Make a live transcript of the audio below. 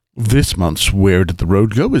This month's Where Did the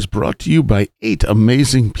Road Go is brought to you by 8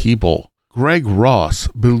 amazing people. Greg Ross,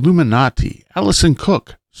 Billuminati, Allison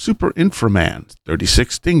Cook, Super Inframan,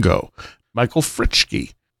 36 Dingo, Michael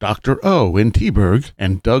Fritschke, Dr. O in T-Berg,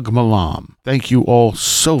 and Doug Malam. Thank you all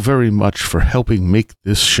so very much for helping make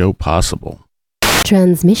this show possible.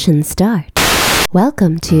 Transmission start.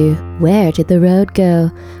 Welcome to Where Did the Road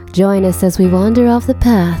Go? Join us as we wander off the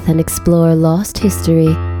path and explore lost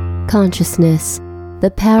history, consciousness, the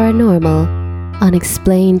paranormal,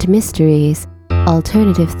 unexplained mysteries,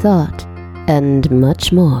 alternative thought, and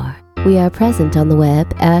much more. We are present on the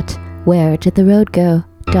web at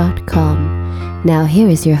wheredidtheroadgo.com. Now here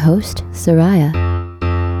is your host, Soraya.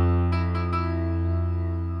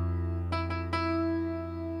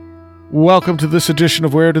 Welcome to this edition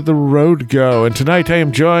of Where Did the Road Go? And tonight I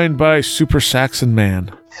am joined by Super Saxon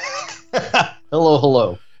Man.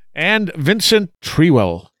 Hello. And Vincent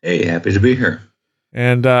Trewell. Hey, happy to be here.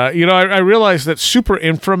 And, I realized that Super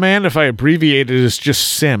Inframan, if I abbreviate it, is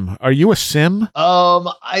just Sim. Are you a Sim? I'm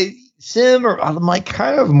like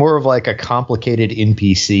kind of more of like a complicated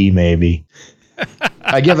NPC, maybe.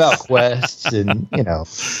 I give out quests and,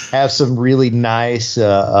 have some really nice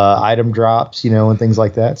item drops, and things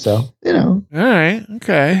like that. So, All right.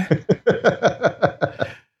 Okay.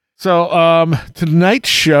 So tonight's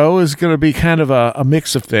show is going to be kind of a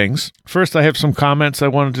mix of things. First, I have some comments I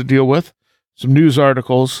wanted to deal with, some news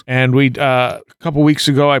articles, and a couple weeks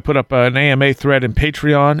ago I put up an AMA thread in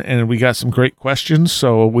Patreon, and we got some great questions,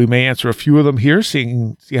 so we may answer a few of them here,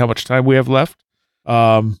 see how much time we have left.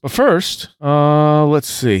 But first, let's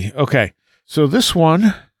see. Okay, so this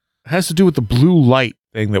one has to do with the blue light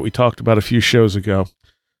thing that we talked about a few shows ago.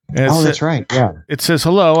 That's right. Yeah. It says,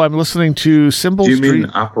 hello, I'm listening to Symbols. Do you mean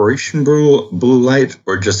Operation Blue Light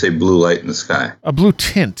or just a blue light in the sky? A blue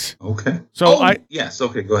tint. Okay. So yes.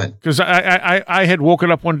 Okay, go ahead. Because I had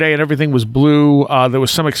woken up one day and everything was blue. There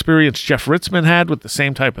was some experience Jeff Ritzmann had with the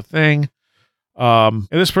same type of thing. And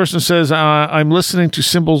this person says, I'm listening to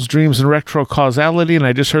Symbols, Dreams, and Retrocausality, and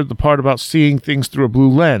I just heard the part about seeing things through a blue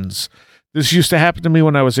lens. This used to happen to me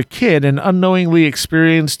when I was a kid and unknowingly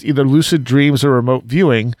experienced either lucid dreams or remote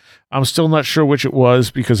viewing. I'm still not sure which it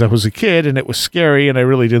was because I was a kid and it was scary and I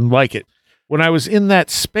really didn't like it. When I was in that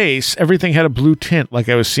space, everything had a blue tint like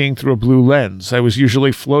I was seeing through a blue lens. I was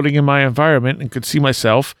usually floating in my environment and could see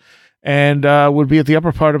myself and would be at the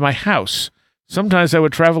upper part of my house. Sometimes I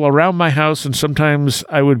would travel around my house and sometimes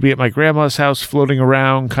I would be at my grandma's house floating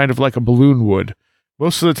around kind of like a balloon would.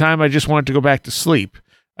 Most of the time I just wanted to go back to sleep.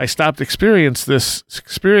 I stopped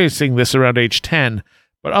experiencing this around age 10,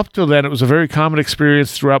 but up till then, it was a very common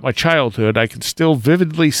experience throughout my childhood. I can still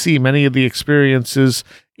vividly see many of the experiences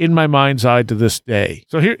in my mind's eye to this day.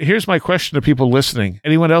 So here's my question to people listening.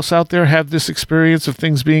 Anyone else out there have this experience of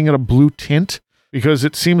things being in a blue tint? Because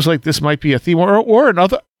it seems like this might be a theme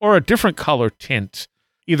or a different color tint,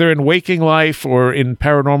 either in waking life or in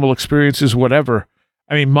paranormal experiences, whatever.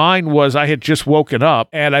 I mean, mine was I had just woken up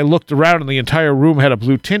and I looked around and the entire room had a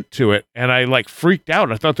blue tint to it. And I freaked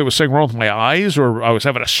out. I thought there was something wrong with my eyes or I was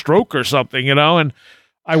having a stroke or something, and I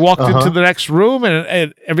walked into the next room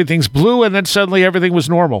and everything's blue. And then suddenly everything was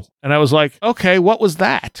normal. And I was like, okay, what was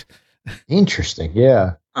that? Interesting.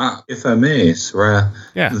 Yeah. If I may, Soraya,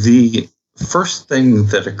 the first thing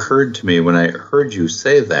that occurred to me when I heard you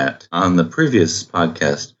say that on the previous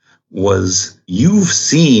podcast was you've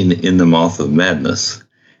seen In the Mouth of Madness.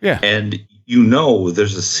 Yeah. And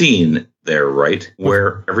there's a scene there, right,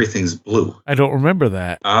 where everything's blue. I don't remember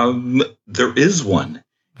that. There is one.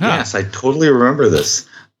 Huh. Yes, I totally remember this.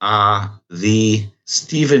 The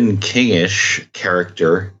Stephen King-ish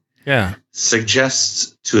character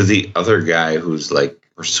suggests to the other guy who's like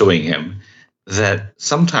pursuing him that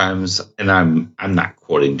sometimes, and I'm not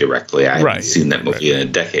quoting directly, I haven't seen that movie in a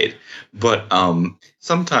decade, but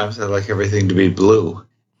sometimes I like everything to be blue,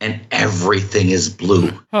 and everything is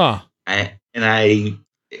blue. Huh. I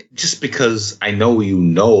just because I know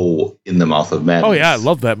In the Mouth of Madness. Oh, yeah, I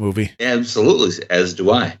love that movie. Absolutely, as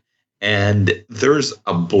do I. And there's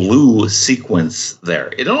a blue sequence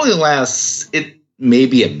there. It only lasts,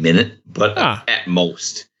 maybe a minute, but at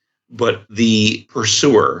most. But the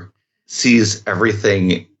pursuer sees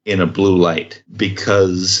everything in a blue light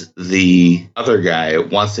because the other guy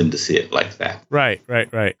wants him to see it like that. Right.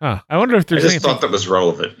 Huh. I wonder if there's I just thought that was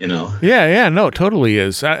relevant, Yeah, no, it totally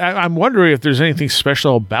is. I'm wondering if there's anything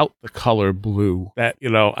special about the color blue that,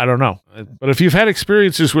 I don't know. But if you've had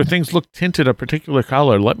experiences where things look tinted a particular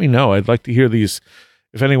color, let me know. I'd like to hear these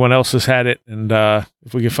if anyone else has had it and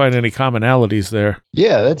if we can find any commonalities there.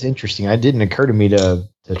 Yeah, that's interesting. It didn't occur to me to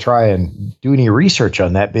try and do any research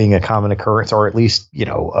on that being a common occurrence or at least,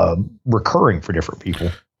 recurring for different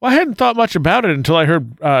people. Well, I hadn't thought much about it until I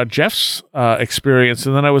heard Jeff's experience,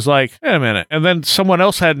 and then I was like, wait a minute. And then someone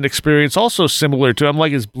else had an experience also similar to. I'm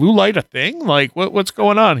like, is blue light a thing? Like, what's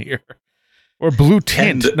going on here? Or blue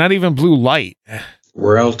tint, not even blue light.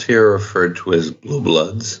 Royalty are referred to as blue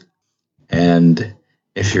bloods, and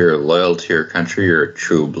if you're loyal to your country, you're a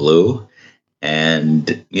true blue,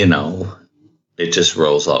 and you know it just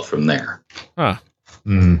rolls out from there. Huh.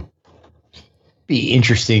 Be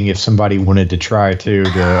interesting if somebody wanted to try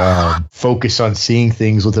to focus on seeing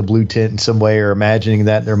things with a blue tint in some way, or imagining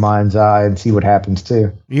that in their mind's eye, and see what happens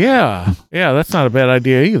too. Yeah, that's not a bad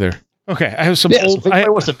idea either. Okay, I have some old. So if anybody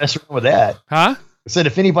wants to mess around with that, huh? I said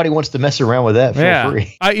if anybody wants to mess around with that, feel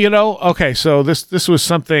free. Okay, so this was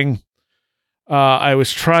something I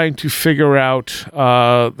was trying to figure out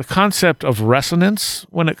the concept of resonance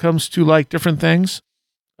when it comes to like different things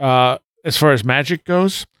as far as magic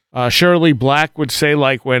goes. Shirley Black would say,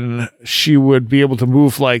 like, when she would be able to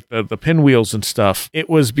move like the pinwheels and stuff, it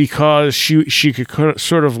was because she could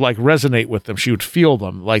sort of like resonate with them. She would feel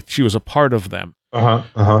them, like she was a part of them.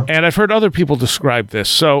 And I've heard other people describe this.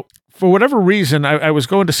 So for whatever reason, I was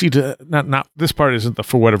going to see not this part isn't the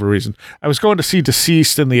for whatever reason. I was going to see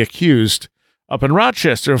Deceased and the Accused up in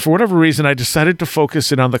Rochester, and for whatever reason, I decided to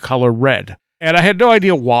focus in on the color red. And I had no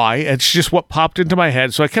idea why. It's just what popped into my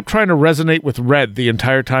head. So I kept trying to resonate with red the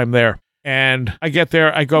entire time there. And I get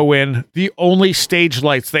there, I go in. The only stage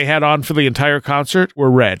lights they had on for the entire concert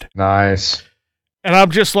were red. Nice. And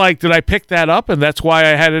I'm just like, did I pick that up and that's why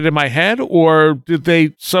I had it in my head? Or did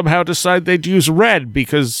they somehow decide they'd use red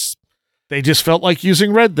because they just felt like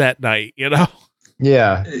using red that night, you know?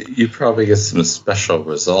 Yeah. You probably get some special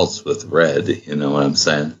results with red, you know what I'm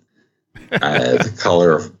saying? The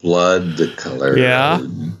color of blood, the color. Yeah.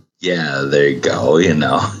 There you go, you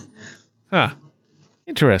know. Huh.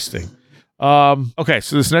 Interesting. Okay,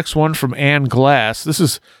 so this next one from Ann Glass. This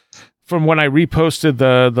is from when I reposted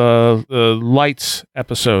the lights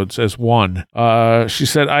episodes as one. She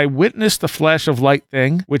said, I witnessed the flash of light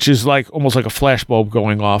thing, which is like almost like a flashbulb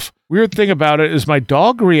going off. Weird thing about it is my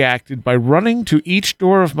dog reacted by running to each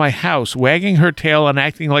door of my house, wagging her tail and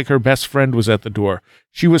acting like her best friend was at the door.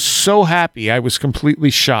 She was so happy, I was completely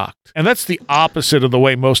shocked. And that's the opposite of the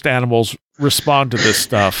way most animals respond to this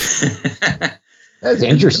stuff. That's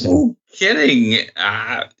interesting. No kidding.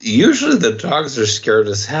 Usually the dogs are scared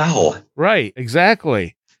as hell. Right,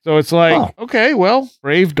 exactly. So it's like, okay, well,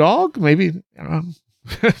 brave dog, maybe. I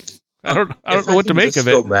don't know what to make of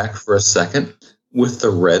it. Go back for a second with the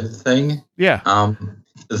red thing. Yeah.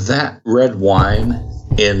 That red wine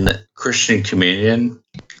in Christian communion,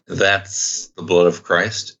 that's the blood of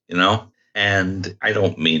Christ, you know? And I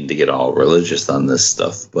don't mean to get all religious on this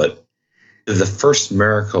stuff, but the first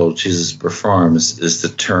miracle Jesus performs is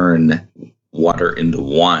to turn water into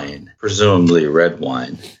wine, presumably red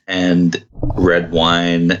wine. And red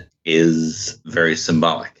wine is very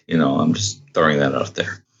symbolic. You know, I'm just throwing that out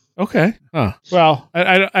there. Okay. Huh. Well,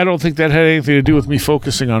 I don't think that had anything to do with me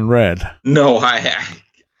focusing on red. No, I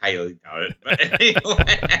highly doubt it. But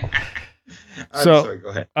anyway. I'm sorry, go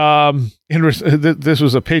ahead. This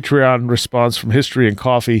was a Patreon response from History and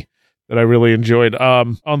Coffee that I really enjoyed.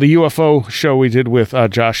 On the UFO show we did with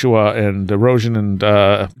Joshua and Rojan and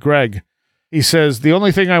Greg, he says, the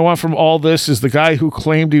only thing I want from all this is the guy who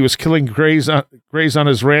claimed he was killing grays on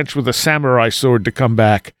his ranch with a samurai sword to come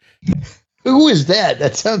back. Who is that?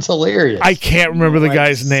 That sounds hilarious. I can't remember the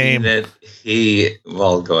guy's name.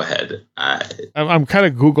 Well, go ahead. I'm kind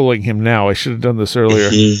of Googling him now. I should have done this earlier.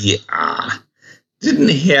 Didn't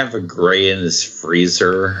he have a gray in his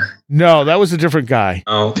freezer? No, that was a different guy.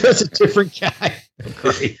 Oh, that's a different guy.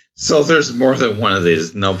 Great. So there's more than one of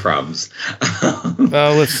these. No problems.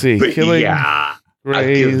 Let's see. Killing grays.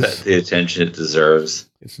 I give that the attention it deserves.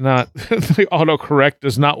 It's not. The autocorrect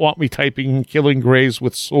does not want me typing killing grays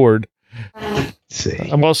with sword. Let's see.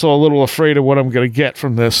 I'm also a little afraid of what I'm going to get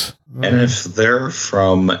from this. And if they're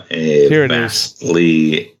from a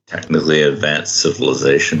vastly technically advanced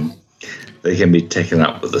civilization, they can be taken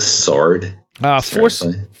out with a sword.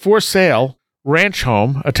 For sale, ranch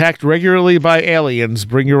home, attacked regularly by aliens,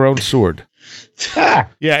 bring your own sword. Yeah,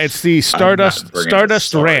 it's the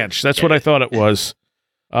Stardust Ranch. That's what I thought it was.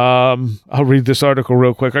 I'll read this article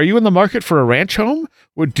real quick. Are you in the market for a ranch home?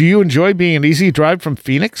 Do you enjoy being an easy drive from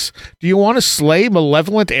Phoenix? Do you want to slay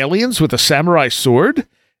malevolent aliens with a samurai sword?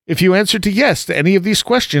 If you answer to yes to any of these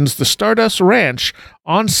questions, the Stardust Ranch,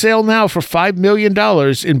 on sale now for $5 million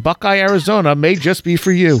in Buckeye, Arizona, may just be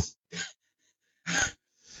for you.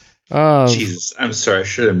 Jesus, I'm sorry. I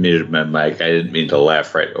should have muted my mic. I didn't mean to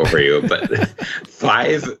laugh right over you, but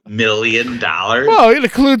 $5 million? Well, it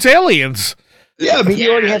includes aliens. Yeah, I mean,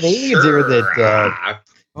 you already have aliens there that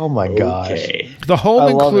Oh my gosh. Okay. The home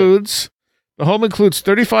includes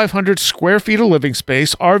 3,500 square feet of living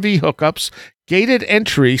space, RV hookups, gated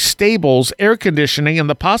entry, stables, air conditioning, and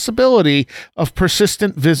the possibility of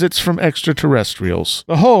persistent visits from extraterrestrials.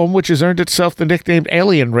 The home, which has earned itself the nickname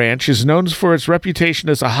Alien Ranch, is known for its reputation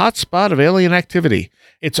as a hotspot of alien activity.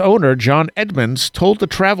 Its owner, John Edmonds, told the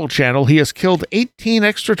Travel Channel he has killed 18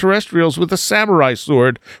 extraterrestrials with a samurai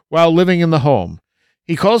sword while living in the home.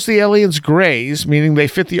 He calls the aliens greys, meaning they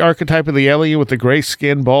fit the archetype of the alien with the gray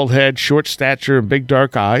skin, bald head, short stature, and big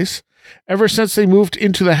dark eyes. Ever since they moved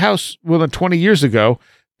into the house more than 20 years ago,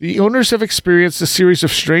 the owners have experienced a series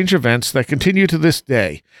of strange events that continue to this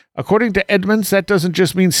day. According to Edmonds, that doesn't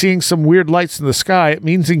just mean seeing some weird lights in the sky, it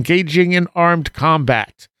means engaging in armed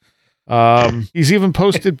combat. He's even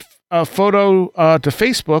posted a photo to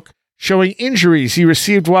Facebook showing injuries he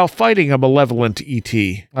received while fighting a malevolent ET.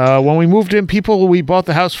 When we moved in, people we bought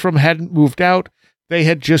the house from hadn't moved out. They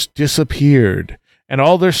had just disappeared, and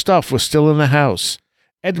all their stuff was still in the house.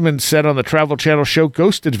 Edmonds said on the Travel Channel show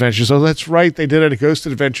Ghost Adventures, oh, that's right, they did a Ghost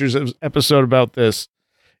Adventures episode about this,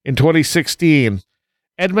 in 2016.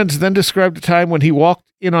 Edmonds then described a time when he walked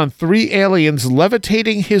in on 3 aliens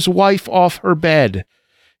levitating his wife off her bed.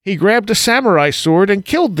 He grabbed a samurai sword and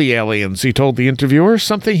killed the aliens, he told the interviewer,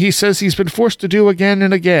 something he says he's been forced to do again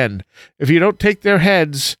and again. If you don't take their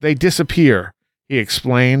heads, they disappear, he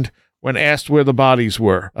explained when asked where the bodies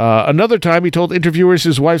were. Another time, he told interviewers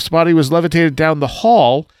his wife's body was levitated down the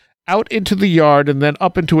hall, out into the yard, and then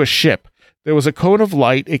up into a ship. There was a cone of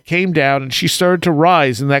light. It came down, and she started to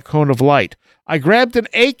rise in that cone of light. I grabbed an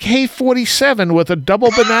AK-47 with a double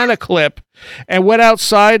banana clip and went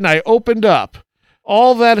outside, and I opened up.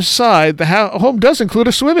 All that aside, the home does include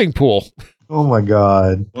a swimming pool. Oh, my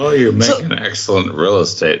God. Well, you make an excellent real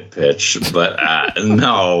estate pitch, but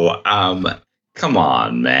no. Come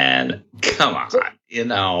on, man. Come on.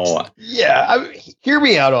 Yeah, hear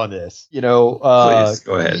me out on this. Please,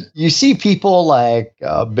 go ahead. You see people like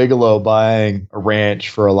Bigelow buying a ranch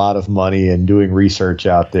for a lot of money and doing research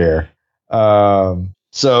out there.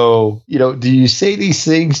 So, do you say these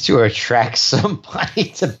things to attract somebody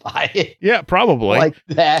to buy it? Yeah, probably. Like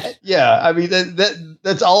that? Yeah. I mean,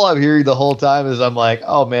 that's all I'm hearing the whole time is I'm like,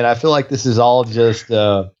 oh, man, I feel like this is all just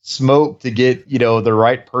smoke to get, the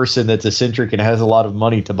right person that's eccentric and has a lot of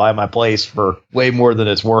money to buy my place for way more than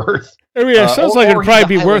it's worth. I mean, it sounds like it'd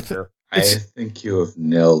probably be worth it. I think you have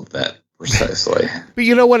nailed that precisely. But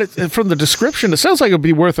you know what? From the description, it sounds like it'd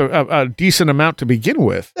be worth a decent amount to begin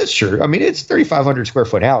with. That's true. I mean, it's 3,500 square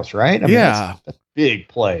foot house, right? I mean, yeah. That's a big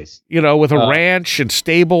place. With a ranch and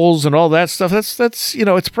stables and all that stuff. That's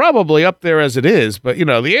it's probably up there as it is. But,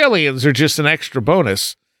 the aliens are just an extra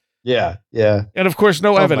bonus. Yeah, yeah. And, of course,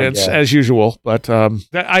 no evidence, as usual. But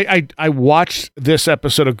I watched this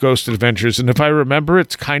episode of Ghost Adventures, and if I remember,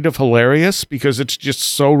 it's kind of hilarious because it's just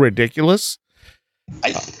so ridiculous.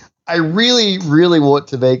 I really, really want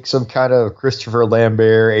to make some kind of Christopher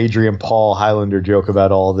Lambert, Adrian Paul Highlander joke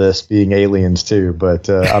about all this being aliens too, but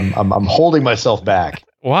I'm holding myself back.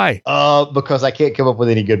 Why? Because I can't come up with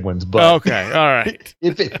any good ones. But okay, all right.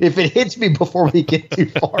 If it hits me before we get too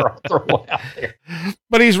far, I'll throw one out there.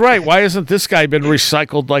 But he's right. Why hasn't this guy been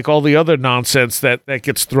recycled like all the other nonsense that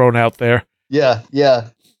gets thrown out there? Yeah, yeah.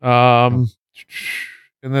 And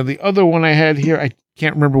then the other one I had here, I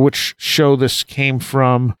can't remember which show this came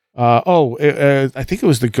from. I think it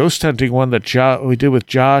was the ghost hunting one that we did with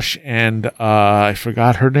Josh, and I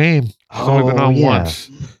forgot her name. It's only been on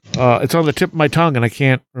once. It's on the tip of my tongue, and I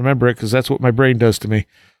can't remember it because that's what my brain does to me.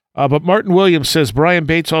 But Martin Williams says Brian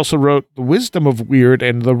Bates also wrote The Wisdom of Weird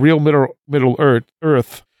and The Real Middle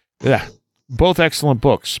Earth. Yeah, both excellent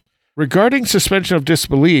books. Regarding suspension of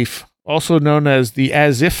disbelief, also known as the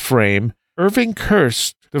as-if frame, Irving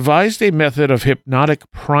Kirst devised a method of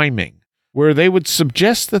hypnotic priming, where they would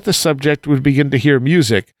suggest that the subject would begin to hear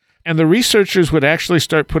music, and the researchers would actually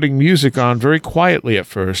start putting music on very quietly at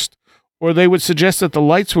first, or they would suggest that the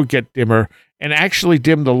lights would get dimmer and actually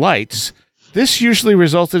dim the lights. This usually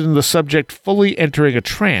resulted in the subject fully entering a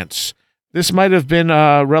trance. This might have been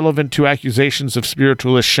relevant to accusations of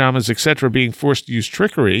spiritualists, shamans, etc. being forced to use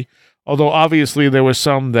trickery, although obviously there were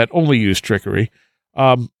some that only used trickery.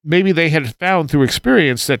 Maybe they had found through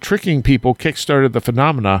experience that tricking people kickstarted the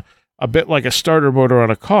phenomena, a bit like a starter motor on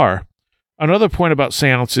a car. Another point about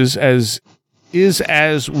seances, as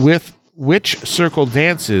with witch circle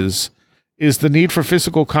dances, is the need for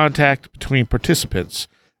physical contact between participants.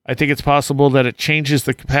 I think it's possible that it changes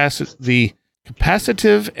the capacitive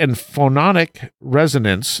and phononic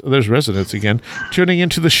resonance. There's resonance again, tuning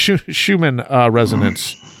into the Schumann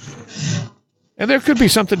resonance. And there could be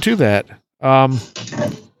something to that.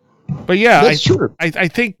 But yeah, That's true. I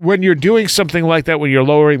think when you're doing something like that, when you're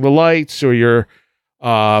lowering the lights or you're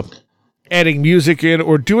adding music in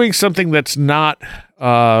or doing something that's not,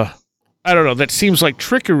 I don't know, that seems like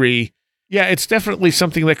trickery, yeah, it's definitely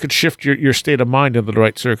something that could shift your state of mind in the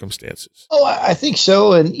right circumstances. Oh, I think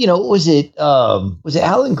so. And, was it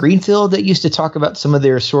Alan Greenfield that used to talk about some of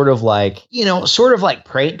their sort of like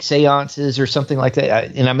prank seances or something like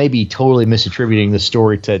that? And I may be totally misattributing the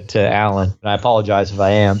story to Alan, and I apologize if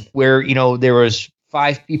I am, where, there was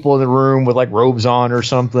 5 people in the room with like robes on or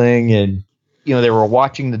something. And, they were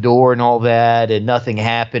watching the door and all that, and nothing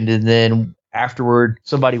happened. And then afterward,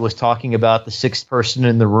 somebody was talking about the 6th person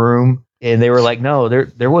in the room. And they were like, no,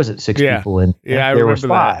 there wasn't 6 people in. Yeah, there was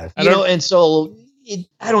 5. And so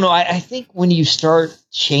I don't know. I think when you start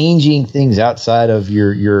changing things outside of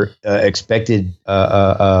your expected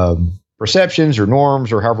perceptions or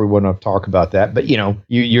norms or however we want to talk about that, but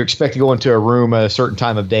you expect to go into a room at a certain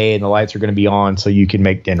time of day and the lights are going to be on so you can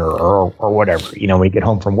make dinner or whatever. When you get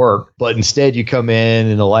home from work, but instead you come in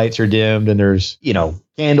and the lights are dimmed and there's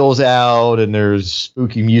candles out and there's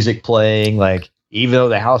spooky music playing, like. Even though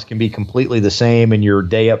the house can be completely the same and your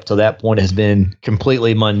day up to that point has been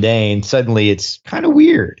completely mundane, suddenly it's kind of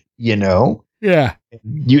weird, Yeah.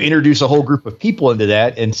 You introduce a whole group of people into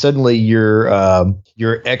that, and suddenly your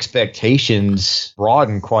expectations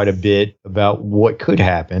broaden quite a bit about what could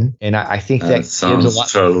happen. And I think that sounds gives a lot,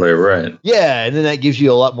 totally right. Yeah, and then that gives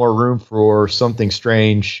you a lot more room for something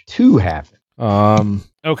strange to happen.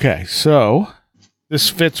 Okay, so this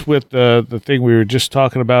fits with the thing we were just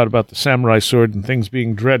talking about the samurai sword and things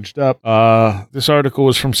being dredged up. This article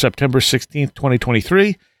was from September 16th,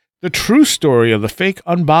 2023. The true story of the fake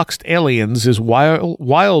unboxed aliens is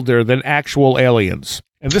wilder than actual aliens.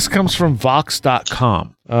 And this comes from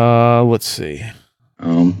Vox.com. Let's see.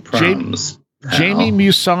 Jamie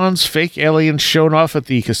Muson's fake aliens shown off at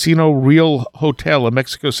the Casino Real Hotel in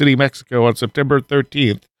Mexico City, Mexico on September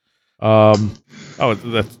 13th.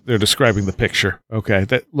 They're describing the picture. Okay,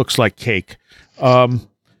 that looks like cake.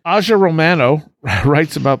 Aja Romano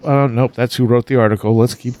writes about... nope, that's who wrote the article.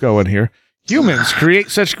 Let's keep going here. Humans create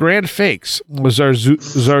such grand fakes,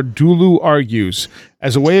 Zardulu argues,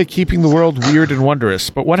 as a way of keeping the world weird and wondrous.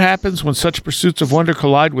 But what happens when such pursuits of wonder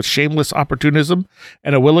collide with shameless opportunism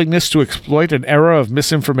and a willingness to exploit an era of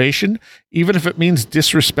misinformation, even if it means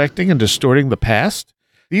disrespecting and distorting the past?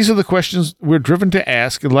 These are the questions we're driven to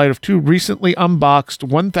ask in light of 2 recently unboxed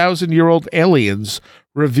 1,000-year-old aliens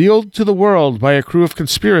revealed to the world by a crew of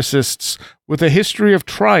conspiracists with a history of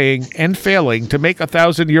trying and failing to make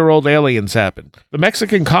 1,000-year-old aliens happen. The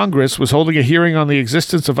Mexican Congress was holding a hearing on the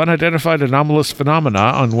existence of unidentified anomalous phenomena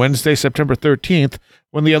on Wednesday, September 13th,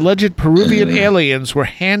 when the alleged Peruvian aliens were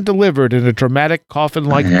hand-delivered in a dramatic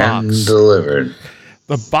coffin-like box. Hand-delivered.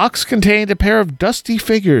 The box contained a pair of dusty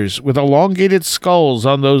figures with elongated skulls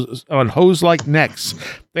on hose-like necks.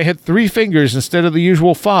 They had 3 fingers instead of the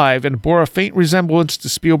usual 5 and bore a faint resemblance to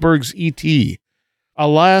Spielberg's E.T.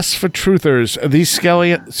 Alas for truthers, these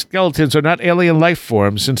skeletons are not alien life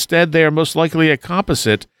forms. Instead, they are most likely a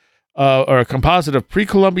composite of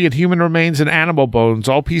pre-Columbian human remains and animal bones,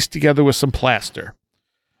 all pieced together with some plaster.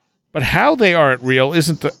 But how they aren't real is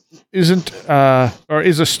a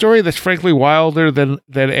story that's frankly wilder than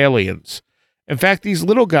aliens. In fact, these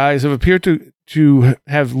little guys have appeared to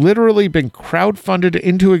have literally been crowdfunded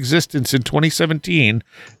into existence in 2017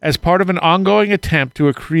 as part of an ongoing attempt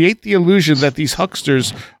to create the illusion that these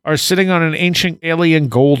hucksters are sitting on an ancient alien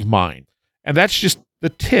gold mine. And that's just the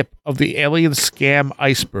tip of the alien scam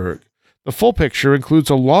iceberg. The full picture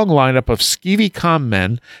includes a long lineup of skeevy comm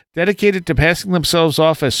men dedicated to passing themselves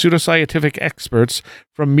off as pseudoscientific experts,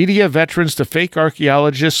 from media veterans to fake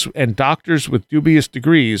archaeologists and doctors with dubious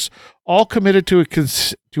degrees, all committed to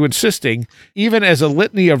insisting, even as a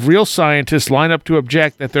litany of real scientists line up to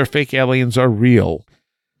object, that their fake aliens are real.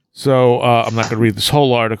 So I'm not going to read this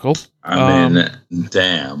whole article. Damn.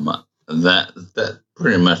 That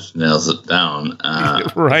pretty much nails it down.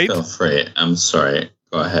 Right? Feel free. I'm sorry.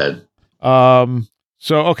 Go ahead. So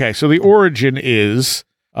the origin is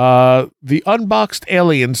the unboxed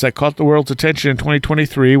aliens that caught the world's attention in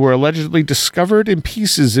 2023 were allegedly discovered in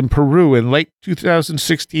pieces in Peru in late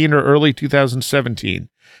 2016 or early 2017.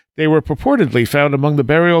 They were purportedly found among the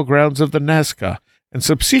burial grounds of the Nazca and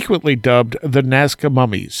subsequently dubbed the Nazca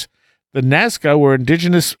mummies. The Nazca were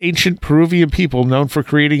indigenous ancient Peruvian people known for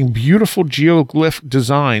creating beautiful geoglyph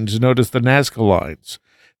designs known as the Nazca lines.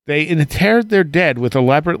 They interred their dead with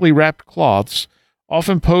elaborately wrapped cloths,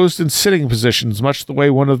 often posed in sitting positions, much the way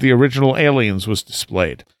one of the original aliens was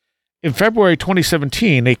displayed. In February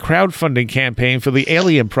 2017, a crowdfunding campaign for the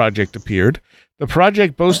Alien Project appeared. The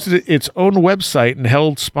project boasted its own website and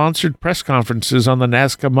held sponsored press conferences on the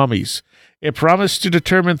Nazca mummies. It promised to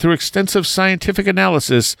determine through extensive scientific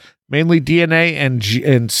analysis, mainly DNA and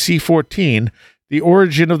C14, the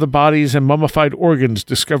origin of the bodies and mummified organs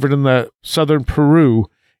discovered in the southern Peru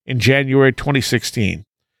in January 2016.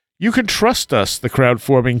 You can trust us, the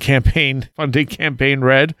funding campaign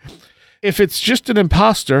read. If it's just an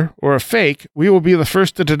imposter or a fake, we will be the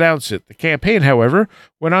first to denounce it. The campaign, however,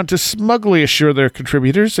 went on to smugly assure their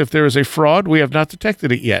contributors if there is a fraud, we have not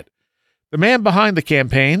detected it yet. The man behind the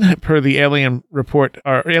campaign, per the Alien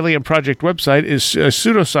Project website, is a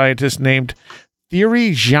pseudoscientist named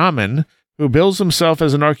Thierry Jamin, who bills himself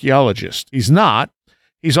as an archaeologist. He's not.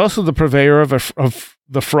 He's also the purveyor of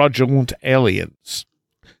the fraudulent aliens.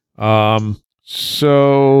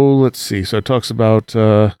 So let's see. So it talks about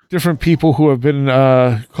different people who have been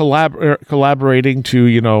collaborating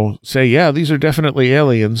to, say, yeah, these are definitely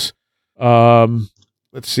aliens.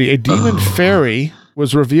 Let's see. A demon fairy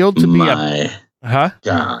was revealed to be God.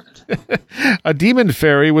 A demon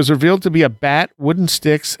fairy was revealed to be a bat, wooden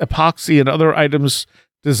sticks, epoxy, and other items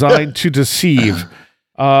designed to deceive.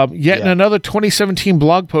 In another 2017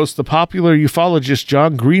 blog post, the popular ufologist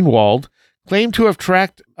John Greenwald claimed to have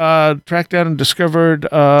tracked down and discovered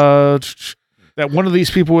that one of these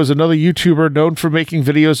people was another YouTuber known for making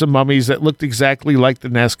videos of mummies that looked exactly like the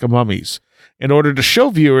Nazca mummies, in order to show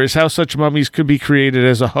viewers how such mummies could be created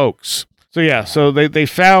as a hoax. So they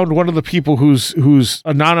found one of the people who's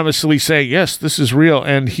anonymously saying, yes, this is real,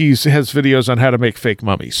 and he has videos on how to make fake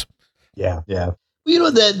mummies. Yeah.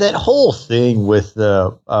 That whole thing with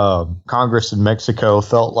the Congress in Mexico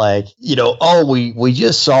felt like, we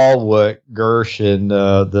just saw what Gersh and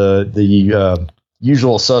the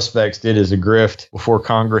usual suspects did as a grift before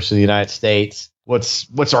Congress in the United States.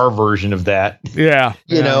 What's our version of that? Yeah.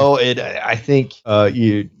 I think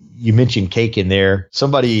you mentioned cake in there.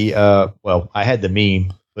 Somebody, I had the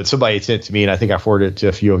meme, but somebody had sent it to me, and I think I forwarded it to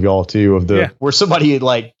a few of y'all too, where somebody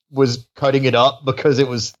was cutting it up because it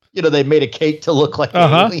was, they made a cake to look like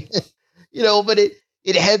alien. But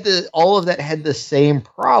it had all of that had the same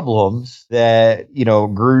problems that,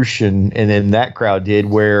 Grush and then that crowd did,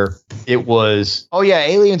 where it was, oh yeah,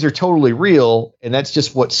 aliens are totally real. And that's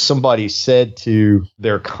just what somebody said to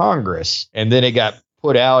their Congress. And then it got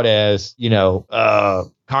put out as,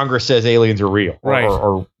 Congress says aliens are real, right,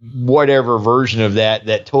 or whatever version of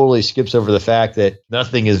that totally skips over the fact that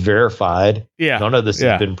nothing is verified. Yeah. None of this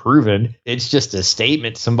has been proven. It's just a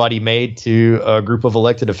statement somebody made to a group of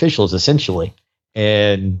elected officials, essentially.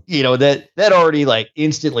 And, that already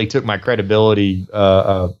instantly took my credibility,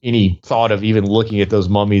 any thought of even looking at those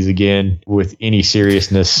mummies again with any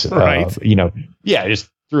seriousness. Right. Just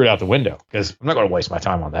threw it out the window because I'm not going to waste my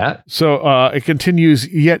time on that. So it continues.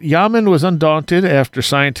 Yet Yaman was undaunted after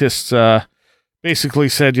scientists basically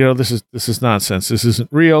said, this is nonsense. This isn't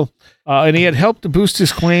real. And he had helped to boost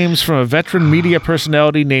his claims from a veteran media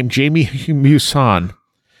personality named Jamie Musan,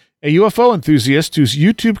 a UFO enthusiast whose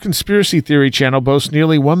YouTube conspiracy theory channel boasts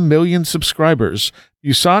nearly 1 million subscribers.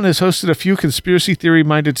 Musan has hosted a few conspiracy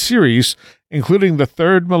theory-minded series, including the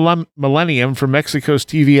third millennium for Mexico's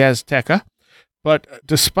TV Azteca. But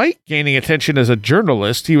despite gaining attention as a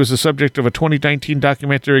journalist, he was the subject of a 2019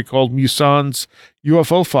 documentary called Musan's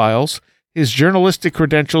UFO Files. His journalistic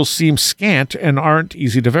credentials seem scant and aren't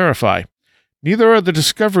easy to verify. Neither are the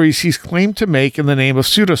discoveries he's claimed to make in the name of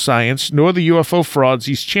pseudoscience, nor the UFO frauds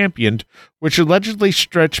he's championed, which allegedly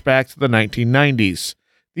stretch back to the 1990s.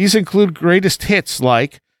 These include greatest hits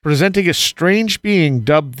like presenting a strange being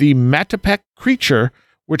dubbed the Matapec Creature,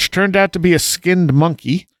 which turned out to be a skinned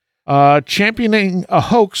monkey, championing a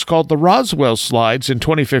hoax called the Roswell Slides in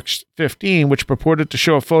 2015, which purported to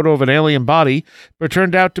show a photo of an alien body, but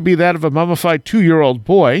turned out to be that of a mummified 2-year-old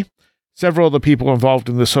boy. Several of the people involved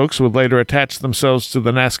in this hoax would later attach themselves to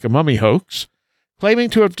the Nazca mummy hoax. Claiming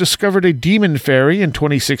to have discovered a demon fairy in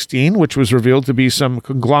 2016, which was revealed to be some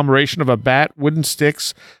conglomeration of a bat, wooden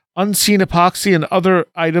sticks, unseen epoxy, and other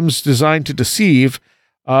items designed to deceive,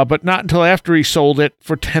 but not until after he sold it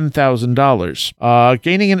for $10,000.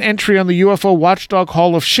 Gaining an entry on the UFO Watchdog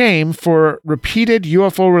Hall of Shame for repeated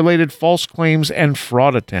UFO-related false claims and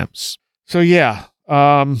fraud attempts. So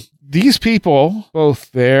these people,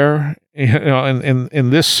 both there, in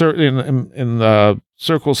this in the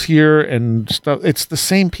circles here and stuff, it's the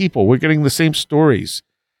same people. We're getting the same stories.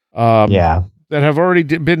 That have already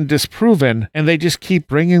been disproven, and they just keep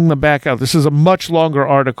bringing them back out. This is a much longer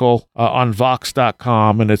article on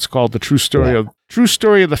Vox.com, and it's called The True Story of True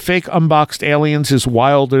story of the fake unboxed aliens is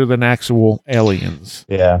wilder than actual aliens.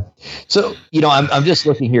 Yeah. So, I'm just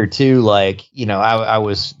looking here too, like, I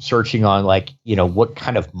was searching on like, what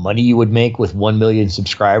kind of money you would make with 1 million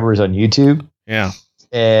subscribers on YouTube. Yeah.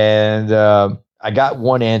 And I got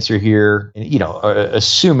one answer here, and,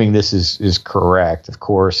 assuming this is correct, of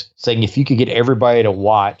course, saying if you could get everybody to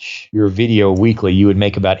watch your video weekly, you would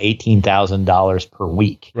make about $18,000 per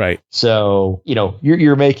week. Right. So,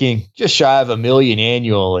 you're making just shy of $1 million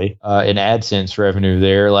annually in AdSense revenue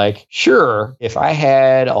there. Like, sure, if I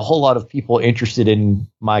had a whole lot of people interested in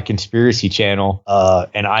my conspiracy channel,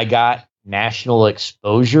 and I got national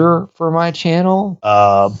exposure for my channel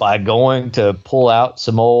by going to pull out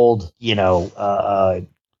some old alien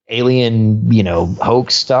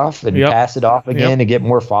hoax stuff and pass it off again to get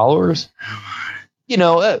more followers,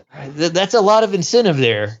 that's a lot of incentive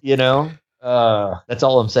there. That's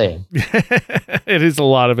all I'm saying. It is a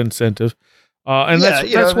lot of incentive, and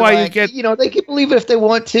that's why you get they can believe it if they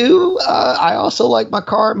want to. I also like my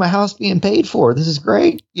car and my house being paid for. This is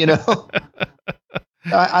great.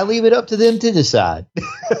 I leave it up to them to decide.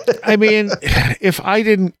 I mean, if I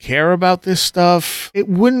didn't care about this stuff, it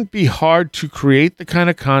wouldn't be hard to create the kind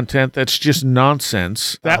of content that's just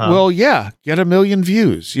nonsense that will, get 1 million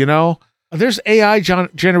views, There's AI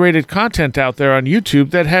generated content out there on YouTube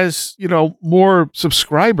that has, more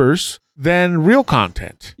subscribers than real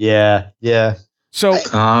content. Yeah, yeah. So,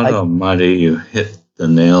 God almighty, you hit the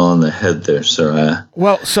nail on the head there, sir.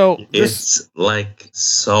 It's like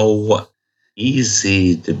so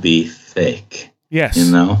easy to be fake. Yes.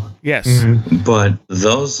 Yes. Mm-hmm. But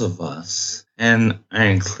those of us, and I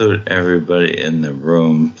include everybody in the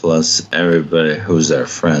room, plus everybody who's our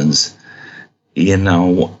friends, we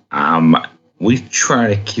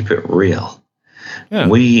try to keep it real. Yeah.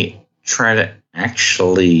 We try to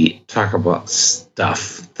actually talk about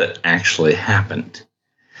stuff that actually happened.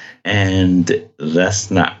 And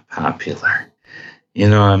that's not popular. You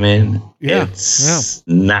know what I mean? Yeah. It's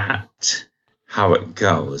not how it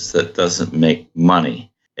goes. That doesn't make money.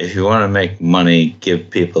 If you want to make money, give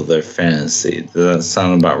people their fantasy. Does that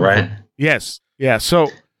sound about right? Yes. Yeah. So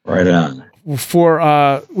right on.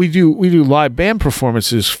 For we do live band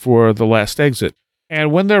performances for The Last Exit,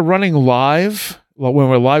 and when they're running live, when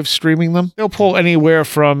we're live streaming them, they'll pull anywhere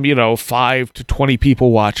from 5 to 20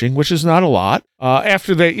 people watching, which is not a lot.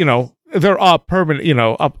 After they they're up permanent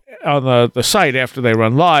up on the site after they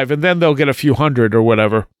run live, and then they'll get a few hundred or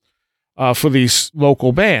whatever for these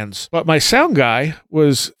local bands. But my sound guy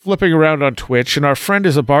was flipping around on Twitch, and our friend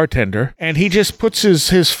is a bartender, and he just puts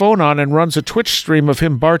his phone on and runs a Twitch stream of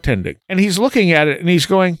him bartending. And he's looking at it, and he's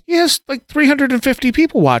going, he has like 350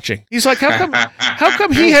 people watching. He's like, how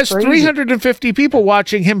come he has 350 people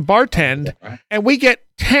watching him bartend, and we get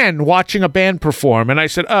 10 watching a band perform? And I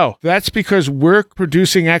said, oh, that's because we're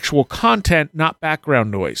producing actual content, not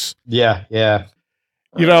background noise. Yeah, yeah.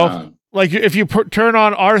 Like if you turn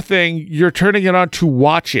on our thing, you're turning it on to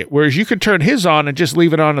watch it, whereas you could turn his on and just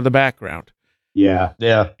leave it on in the background. Yeah,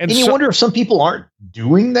 yeah. And you wonder if some people aren't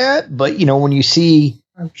doing that, but when you see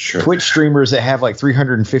Twitch streamers that have like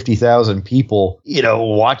 350,000 people,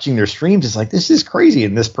 watching their streams, it's like, this is crazy,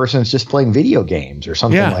 and this person's just playing video games or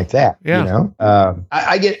something like that. Yeah.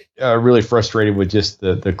 I get really frustrated with just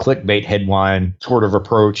the clickbait headline sort of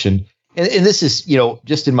approach, and this is,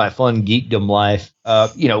 just in my fun geekdom life.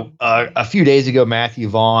 A few days ago, Matthew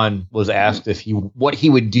Vaughn was asked what he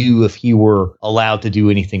would do if he were allowed to do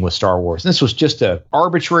anything with Star Wars. And this was just an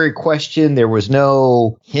arbitrary question. There was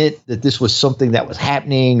no hint that this was something that was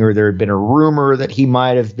happening, or there had been a rumor that he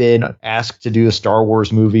might have been asked to do a Star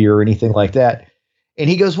Wars movie or anything like that. And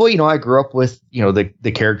he goes, well, I grew up with,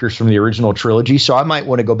 the characters from the original trilogy, so I might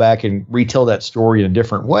want to go back and retell that story in a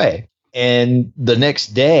different way. And the next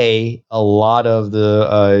day, a lot of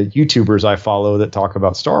the YouTubers I follow that talk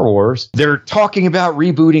about Star Wars, they're talking about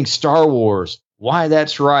rebooting Star Wars. Why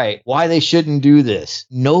that's right. Why they shouldn't do this.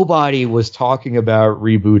 Nobody was talking about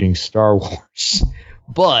rebooting Star Wars.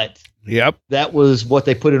 But that was what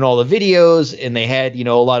they put in all the videos, and they had,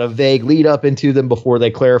 a lot of vague lead up into them before they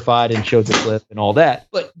clarified and showed the clip and all that.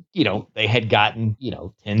 But, they had gotten,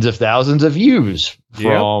 tens of thousands of views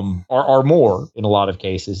from or more in a lot of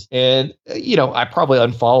cases. And, I probably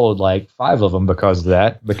unfollowed like 5 of them because of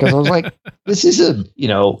that, because I was like, this is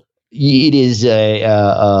it is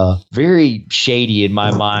a very shady in my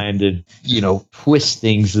mind to, twist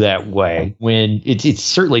things that way when it's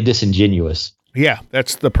certainly disingenuous. Yeah,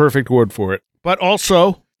 that's the perfect word for it. But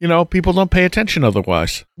also, people don't pay attention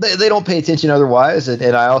otherwise. They don't pay attention otherwise.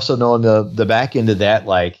 And I also know on the back end of that,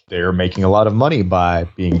 like, they're making a lot of money by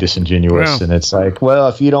being disingenuous. Yeah. And it's like, well,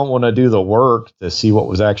 if you don't want to do the work to see what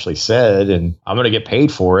was actually said and I'm going to get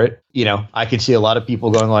paid for it, I could see a lot of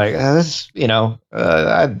people going like,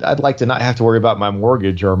 I'd like to not have to worry about my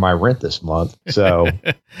mortgage or my rent this month. So,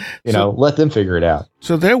 let them figure it out.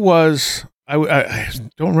 So there was... I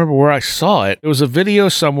don't remember where I saw it. There was a video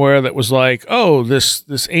somewhere that was like, oh,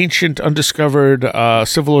 this ancient undiscovered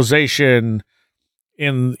civilization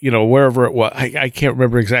in, wherever it was. I can't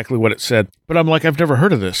remember exactly what it said. But I'm like, I've never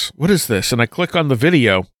heard of this. What is this? And I click on the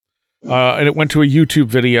video, and it went to a YouTube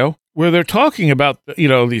video where they're talking about,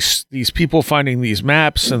 these people finding these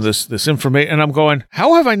maps and this information. And I'm going,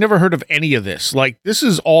 how have I never heard of any of this? Like, this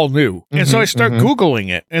is all new. And so I start Googling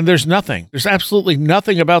it, and there's nothing. There's absolutely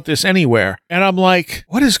nothing about this anywhere. And I'm like,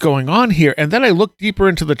 what is going on here? And then I look deeper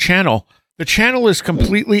into the channel. The channel is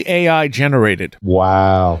completely AI generated.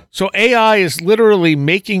 Wow. So AI is literally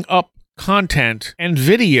making up content and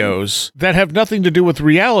videos that have nothing to do with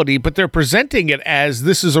reality, but they're presenting it as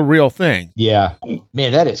this is a real thing. Yeah.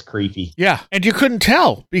 Man, that is creepy. Yeah. And you couldn't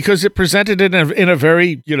tell because it presented it in a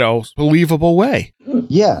very, believable way.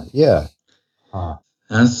 Yeah. Yeah.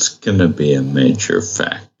 That's going to be a major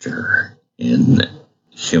factor in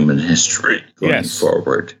human history going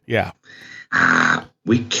forward. Yeah.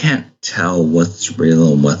 We can't tell what's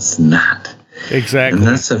real and what's not. Exactly. And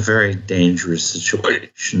that's a very dangerous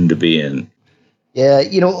situation to be in. Yeah,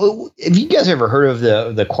 have you guys ever heard of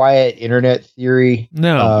the quiet internet theory?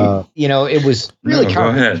 No. It was really go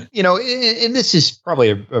ahead. And this is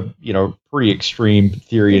probably a pretty extreme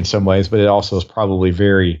theory in some ways, but it also is probably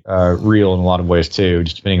very real in a lot of ways too,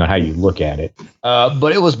 just depending on how you look at it.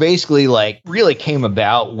 But it was basically like really came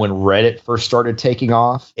about when Reddit first started taking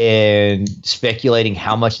off and speculating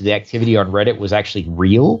how much of the activity on Reddit was actually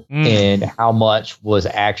real and how much was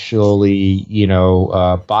actually,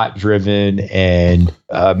 bot driven and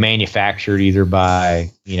manufactured either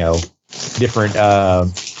by, different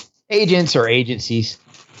agents or agencies.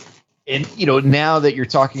 And, now that you're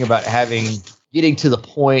talking about getting to the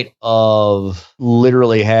point of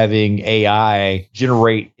literally having AI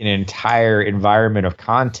generate an entire environment of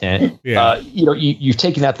content, you've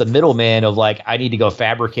taken out the middleman of like, I need to go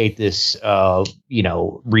fabricate this,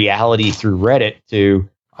 reality through Reddit to,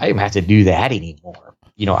 I don't have to do that anymore.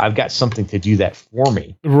 I've got something to do that for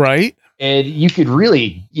me. Right. And you could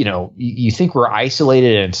really, you think we're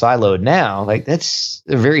isolated and siloed now, like that's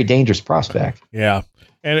a very dangerous prospect. Yeah.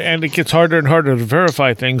 And it gets harder and harder to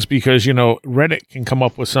verify things because, Reddit can come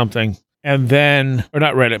up with something and then, or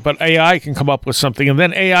not Reddit, but AI can come up with something and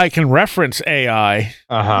then AI can reference AI.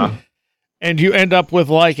 Uh-huh. And you end up with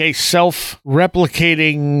like a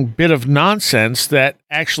self-replicating bit of nonsense that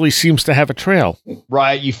actually seems to have a trail.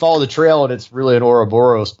 Right. You follow the trail and it's really an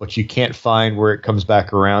Ouroboros, but you can't find where it comes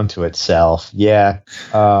back around to itself. Yeah.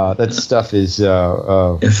 That stuff is...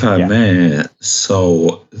 if I may,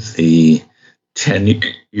 so the 10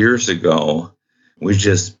 years ago, we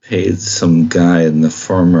just paid some guy in the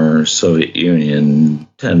former Soviet Union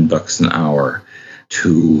 $10 an hour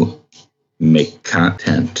to make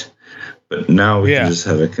content. But now we can just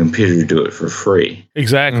have a computer do it for free.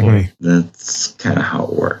 Exactly. Mm-hmm. That's kind of how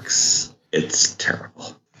it works. It's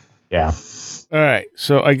terrible. Yeah. All right.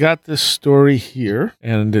 So I got this story here,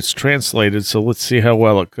 and it's translated, so let's see how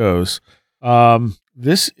well it goes.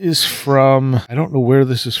 This is from, I don't know where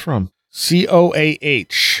this is from.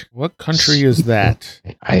 COAH. What country is that?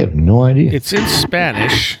 I have no idea. It's in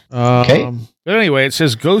Spanish. Okay. But anyway, it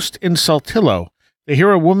says, Ghost in Saltillo. They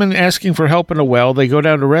hear a woman asking for help in a well. They go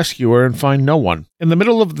down to rescue her and find no one. In the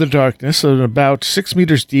middle of the darkness, and about 6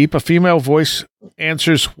 meters deep, a female voice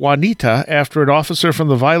answers Juanita after an officer from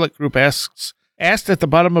the Violet Group asked at the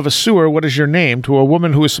bottom of a sewer, what is your name, to a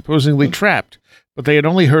woman who is supposedly trapped, but they had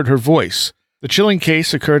only heard her voice. The chilling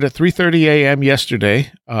case occurred at 3:30 a.m.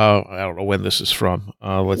 yesterday. I don't know when this is from.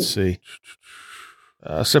 Let's see.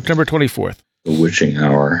 September 24th. The witching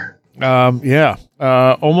hour.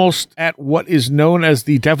 Almost at what is known as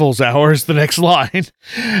the devil's hour is the next line.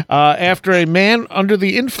 After a man under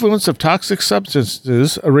the influence of toxic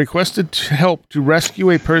substances requested help to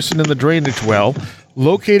rescue a person in the drainage well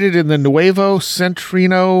located in the Nuevo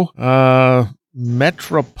Centrino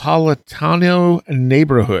Metropolitano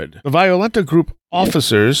neighborhood. The Violeta Group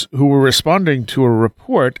officers who were responding to a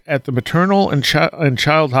report at the maternal and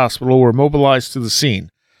child hospital were mobilized to the scene.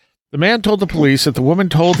 The man told the police that the woman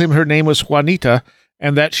told him her name was Juanita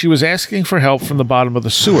and that she was asking for help from the bottom of the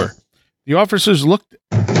sewer. The officers looked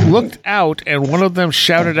out, and one of them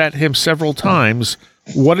shouted at him several times,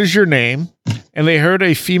 "What is your name?" And they heard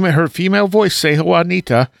her female voice say,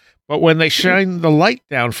 "Juanita." But when they shined the light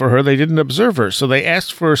down for her, they didn't observe her. So they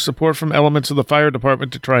asked for support from elements of the fire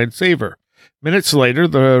department to try and save her. Minutes later,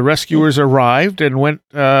 the rescuers arrived and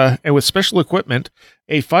and with special equipment,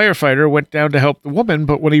 a firefighter went down to help the woman.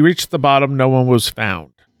 But when he reached the bottom, no one was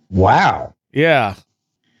found. Wow. Yeah.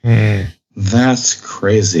 That's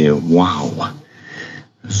crazy. Wow.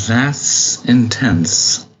 That's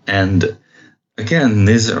intense. And again,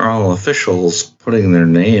 these are all officials putting their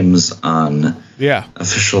names on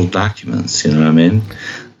official documents. You know what I mean?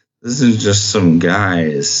 This isn't just some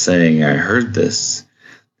guys saying, I heard this.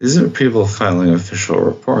 These are people filing official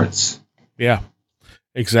reports. Yeah,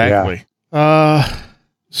 exactly. Yeah.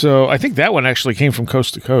 So I think that one actually came from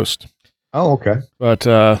Coast to Coast. Oh, okay. But,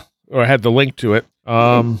 or I had the link to it.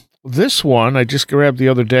 This one I just grabbed the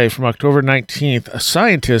other day from October 19th. A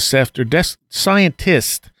scientist,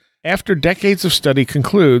 after decades of study,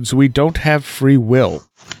 concludes we don't have free will.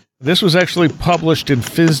 This was actually published in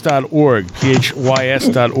phys.org,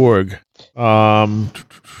 phys.org.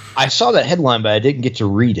 I saw that headline, but I didn't get to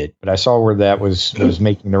read it. But I saw where that was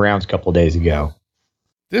making the rounds a couple of days ago.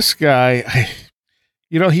 This guy,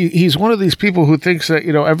 he's one of these people who thinks that,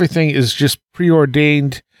 everything is just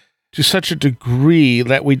preordained to such a degree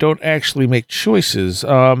that we don't actually make choices.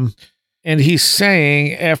 And he's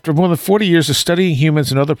saying, after more than 40 years of studying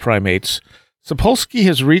humans and other primates, Sapolsky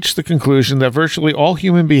has reached the conclusion that virtually all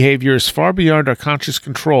human behavior is far beyond our conscious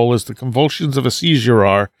control, as the convulsions of a seizure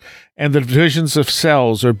are, and the divisions of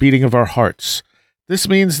cells or beating of our hearts. This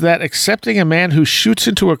means that accepting a man who shoots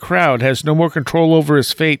into a crowd has no more control over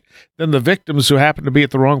his fate than the victims who happen to be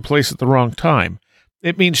at the wrong place at the wrong time.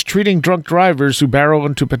 It means treating drunk drivers who barrel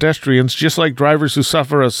into pedestrians just like drivers who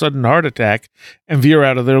suffer a sudden heart attack and veer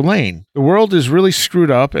out of their lane. The world is really screwed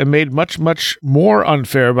up and made much, much more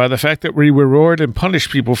unfair by the fact that we reward and punish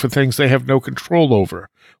people for things they have no control over.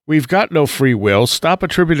 We've got no free will. Stop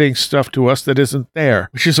attributing stuff to us that isn't there,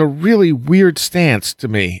 which is a really weird stance to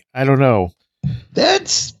me. I don't know.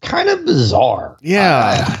 That's kind of bizarre.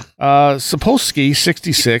 Yeah. Sapolsky,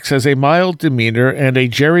 66, has a mild demeanor and a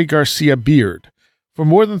Jerry Garcia beard. For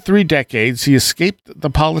more than 3 decades, he escaped the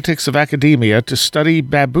politics of academia to study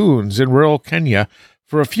baboons in rural Kenya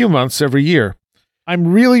for a few months every year. I'm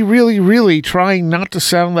really, really, really trying not to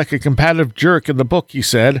sound like a combative jerk in the book, he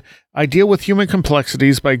said. I deal with human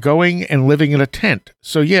complexities by going and living in a tent.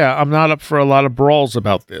 So yeah, I'm not up for a lot of brawls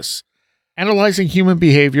about this. Analyzing human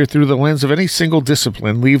behavior through the lens of any single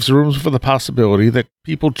discipline leaves room for the possibility that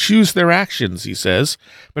people choose their actions, he says,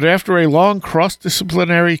 but after a long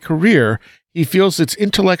cross-disciplinary career, he feels it's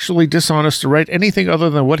intellectually dishonest to write anything other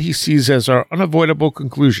than what he sees as our unavoidable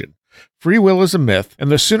conclusion. Free will is a myth,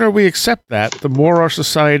 and the sooner we accept that, the more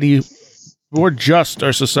just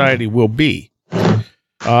our society will be.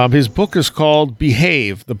 His book is called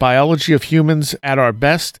Behave, The Biology of Humans at Our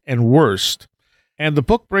Best and Worst. And the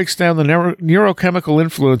book breaks down the neurochemical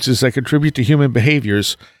influences that contribute to human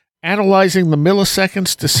behaviors, analyzing the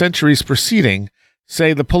milliseconds to centuries preceding,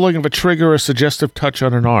 say, the pulling of a trigger or suggestive touch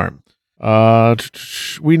on an arm.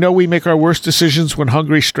 We know we make our worst decisions when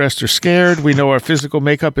hungry, stressed, or scared. We know our physical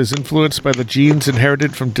makeup is influenced by the genes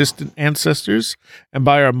inherited from distant ancestors and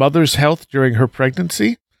by our mother's health during her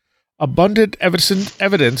pregnancy. Abundant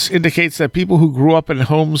evidence indicates that people who grew up in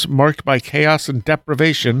homes marked by chaos and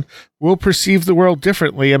deprivation will perceive the world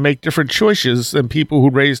differently and make different choices than people who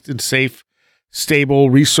were raised in safe, stable,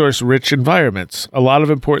 resource-rich environments. A lot of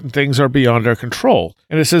important things are beyond our control.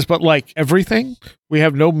 And it says, but like everything, we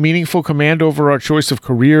have no meaningful command over our choice of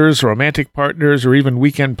careers, romantic partners, or even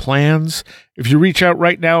weekend plans. If you reach out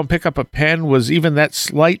right now and pick up a pen, was even that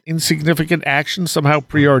slight, insignificant action somehow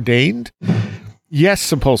preordained? Yes,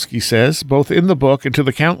 Sapolsky says, both in the book and to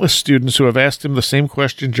the countless students who have asked him the same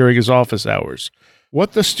question during his office hours.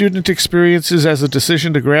 What the student experiences as a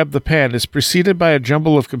decision to grab the pen is preceded by a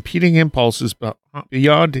jumble of competing impulses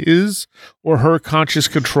beyond his or her conscious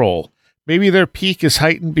control. Maybe their peak is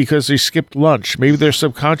heightened because they skipped lunch. Maybe they're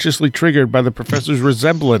subconsciously triggered by the professor's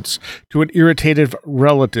resemblance to an irritating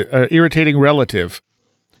relative.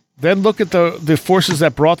 Then look at the forces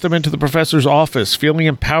that brought them into the professor's office, feeling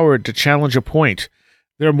empowered to challenge a point.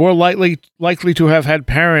 They're more likely to have had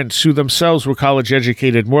parents who themselves were college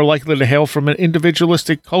educated, more likely to hail from an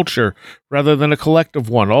individualistic culture rather than a collective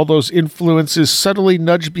one. All those influences subtly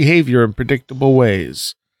nudge behavior in predictable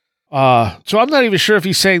ways. So I'm not even sure if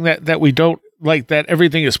he's saying that we don't like that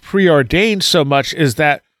everything is preordained so much as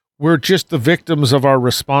that we're just the victims of our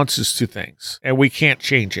responses to things, and we can't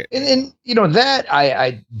change it. And that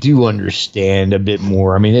I do understand a bit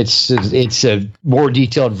more. I mean, it's a more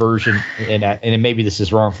detailed version, and maybe this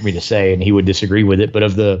is wrong for me to say, and he would disagree with it, but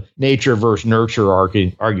of the nature versus nurture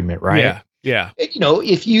argument, right? Yeah. Yeah.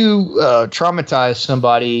 If you traumatize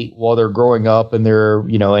somebody while they're growing up and they're,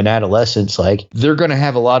 in adolescence, like they're going to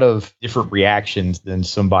have a lot of different reactions than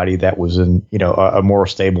somebody that was in, a more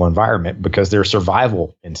stable environment because their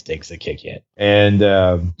survival instincts that kick in. And,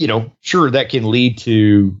 sure, that can lead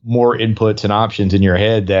to more inputs and options in your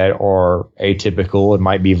head that are atypical and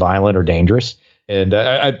might be violent or dangerous. And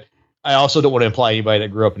I also don't want to imply anybody that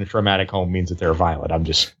grew up in a traumatic home means that they're violent. I'm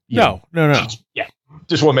just No. Yeah.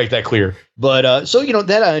 Just want to make that clear. But so,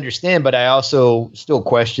 that I understand, but I also still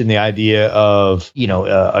question the idea of,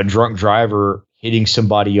 a drunk driver hitting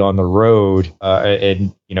somebody on the road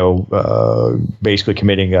and, basically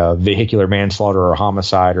committing a vehicular manslaughter or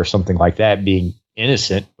homicide or something like that being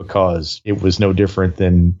innocent because it was no different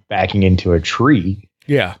than backing into a tree.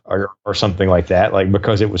 Yeah. Or something like that, like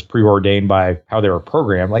because it was preordained by how they were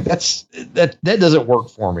programmed. Like that doesn't work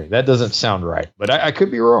for me. That doesn't sound right, but I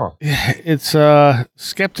could be wrong. It's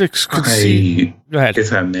skeptics could see. Go ahead.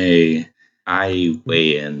 If I may, I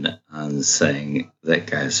weigh in on saying that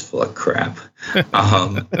guy's full of crap.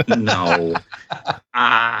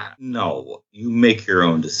 No, you make your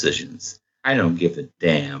own decisions. I don't give a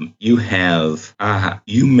damn. You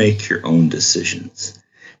make your own decisions.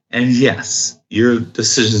 And yes, your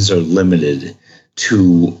decisions are limited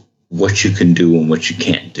to what you can do and what you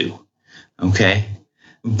can't do. Okay?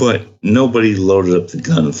 But nobody loaded up the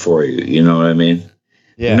gun for you. You know what I mean?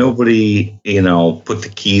 Yeah. Nobody, put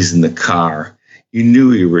the keys in the car. You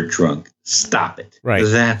knew you were drunk. Stop it. Right.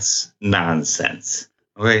 That's nonsense.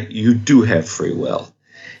 Okay? You do have free will.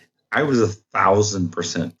 I was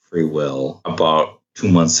 1,000% free will about 2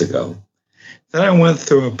 months ago. Then I went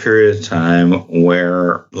through a period of time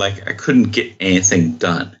where, I couldn't get anything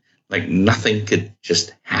done. Nothing could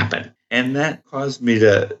just happen. And that caused me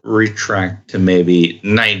to retract to maybe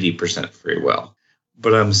 90% free will.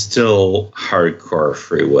 But I'm still hardcore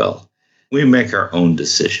free will. We make our own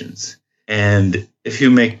decisions. And if you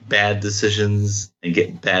make bad decisions and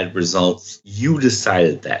get bad results, you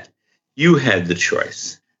decided that. You had the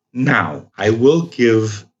choice. Now, I will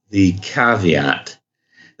give the caveat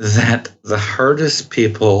that the hardest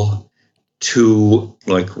people to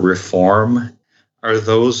reform are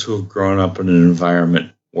those who have grown up in an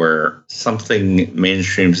environment where something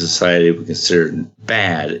mainstream society would consider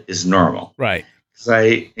bad is normal. Right. Because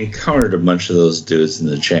I encountered a bunch of those dudes in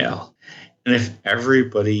the jail. And if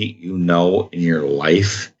everybody in your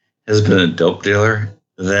life has been a dope dealer,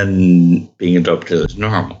 then being a dope dealer is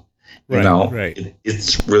normal. Right.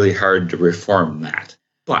 It's really hard to reform that.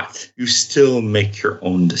 But you still make your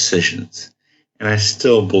own decisions. And I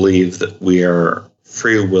still believe that we are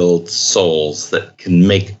free-willed souls that can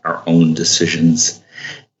make our own decisions.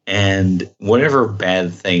 And whatever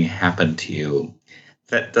bad thing happened to you,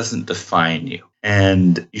 that doesn't define you.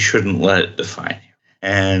 And you shouldn't let it define you.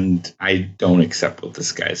 And I don't accept what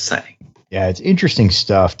this guy's saying. Yeah, it's interesting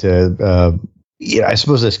stuff to, I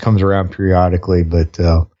suppose this comes around periodically, but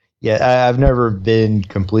yeah, I've never been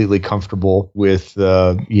completely comfortable with,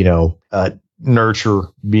 nurture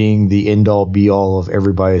being the end all be all of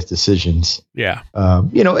everybody's decisions. Yeah.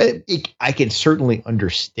 I can certainly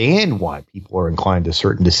understand why people are inclined to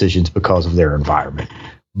certain decisions because of their environment.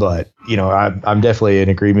 But, I'm definitely in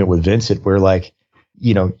agreement with Vincent where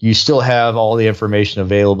you still have all the information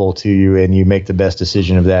available to you and you make the best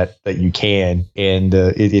decision of that you can. And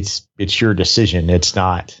it's your decision. It's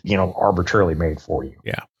not, arbitrarily made for you.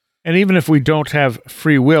 Yeah. And even if we don't have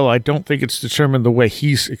free will, I don't think it's determined the way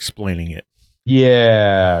he's explaining it.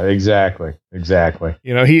 Yeah, exactly. He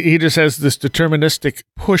just has this deterministic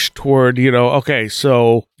push toward, okay,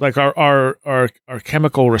 so our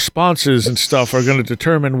chemical responses and stuff are going to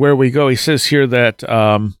determine where we go. He says here that,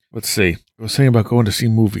 let's see, I was saying about going to see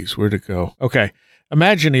movies. Where'd it go? Okay.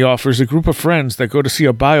 Imagine, he offers, a group of friends that go to see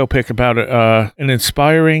a biopic about an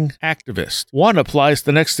inspiring activist. One applies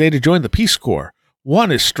the next day to join the Peace Corps.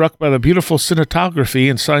 One is struck by the beautiful cinematography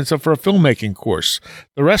and signs up for a filmmaking course.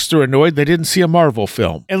 The rest are annoyed they didn't see a Marvel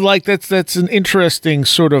film. And that's an interesting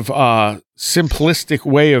sort of simplistic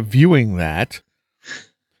way of viewing that.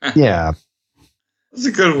 Yeah. It's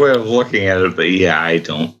a good way of looking at it, but yeah, I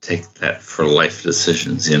don't take that for life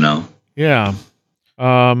decisions, Yeah.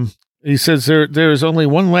 He says there is only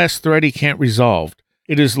one last thread he can't resolve.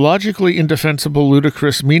 It is logically indefensible,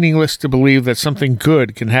 ludicrous, meaningless to believe that something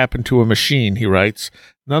good can happen to a machine, he writes.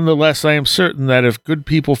 Nonetheless, I am certain that if good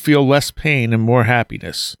people feel less pain and more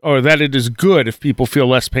happiness, or that it is good if people feel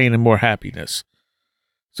less pain and more happiness.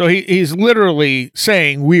 So he's literally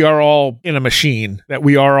saying we are all in a machine, that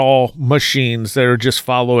we are all machines that are just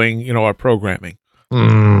following, our programming.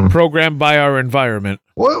 Programmed by our environment.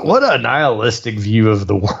 What a nihilistic view of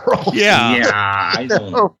the world. Yeah. Yeah, I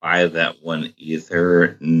don't buy that one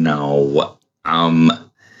either. No. Now,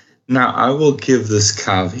 I will give this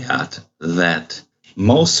caveat that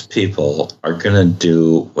most people are going to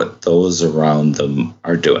do what those around them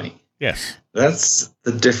are doing. Yes. That's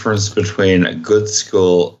the difference between a good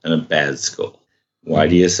school and a bad school. Why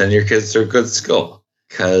do you send your kids to a good school?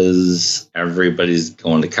 Because everybody's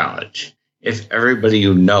going to college. If everybody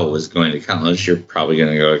you know is going to college, you're probably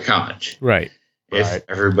going to go to college. Right. If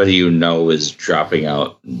everybody you know is dropping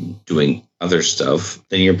out and doing other stuff,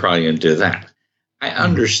 then you're probably going to do that. I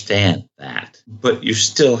understand that, but you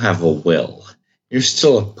still have a will. You're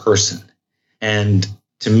still a person. And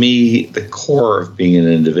to me, the core of being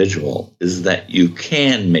an individual is that you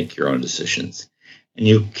can make your own decisions and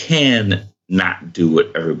you can not do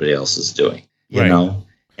what everybody else is doing, you know?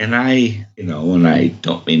 And and I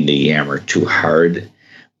don't mean to yammer too hard,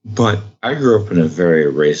 but I grew up in a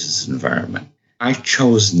very racist environment. I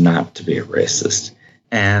chose not to be a racist,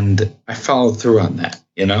 and I followed through on that,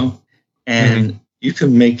 And you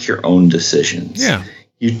can make your own decisions. Yeah.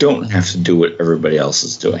 You don't have to do what everybody else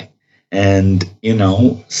is doing. And,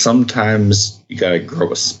 sometimes you got to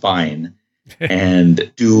grow a spine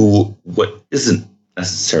and do what isn't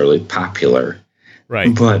necessarily popular.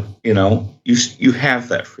 Right. But, you have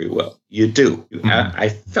that free will. You do. I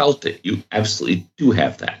felt it. You absolutely do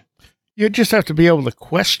have that. You just have to be able to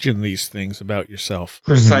question these things about yourself.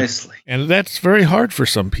 Precisely. And that's very hard for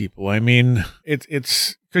some people. I mean,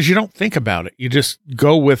 it's because you don't think about it. You just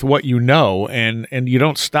go with what you know, and you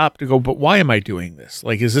don't stop to go, but why am I doing this?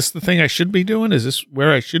 Like, is this the thing I should be doing? Is this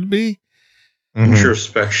where I should be?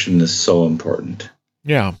 Introspection is so important.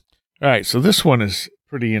 Yeah. All right. So this one is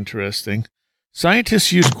pretty interesting.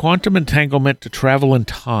 Scientists use quantum entanglement to travel in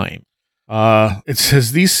time. It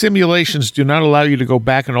says these simulations do not allow you to go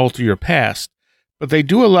back and alter your past, but they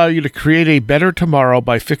do allow you to create a better tomorrow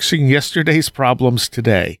by fixing yesterday's problems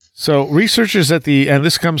today. So researchers and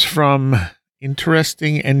this comes from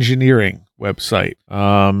Interesting Engineering website.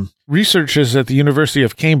 Researchers at the University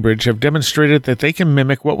of Cambridge have demonstrated that they can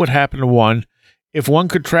mimic what would happen to one if one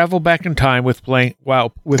could travel back in time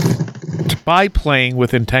by playing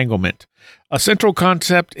with entanglement, a central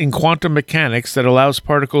concept in quantum mechanics that allows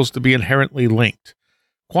particles to be inherently linked.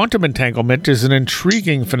 Quantum entanglement is an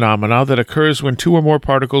intriguing phenomenon that occurs when two or more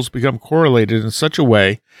particles become correlated in such a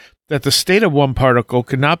way that the state of one particle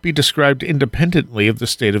cannot be described independently of the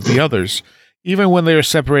state of the others, even when they are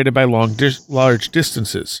separated by large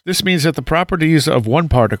distances. This means that the properties of one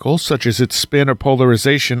particle, such as its spin or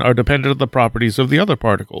polarization, are dependent on the properties of the other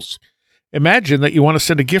particles. Imagine that you want to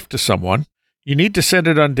send a gift to someone. You need to send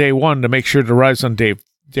it on day 1 to make sure it arrives on day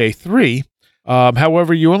 3.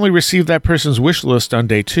 However, you only receive that person's wish list on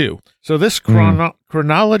day 2. So this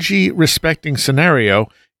chronology-respecting scenario,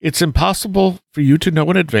 it's impossible for you to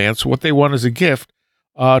know in advance what they want as a gift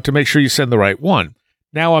to make sure you send the right one.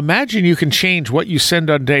 Now imagine you can change what you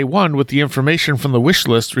send on day 1 with the information from the wish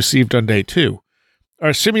list received on day 2.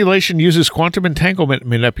 Our simulation uses quantum entanglement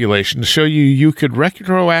manipulation to show you could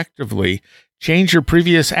retroactively change your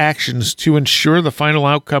previous actions to ensure the final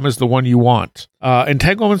outcome is the one you want.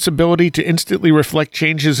 Entanglement's ability to instantly reflect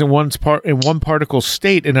changes in one particle's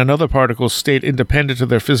state in another particle's state independent of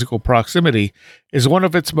their physical proximity is one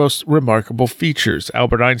of its most remarkable features.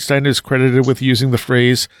 Albert Einstein is credited with using the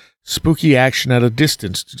phrase spooky action at a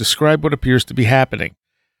distance to describe what appears to be happening.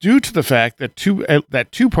 Due to the fact that two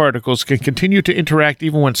particles can continue to interact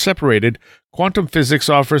even when separated, quantum physics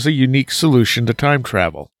offers a unique solution to time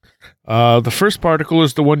travel. The first particle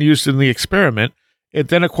is the one used in the experiment. It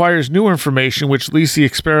then acquires new information, which leads the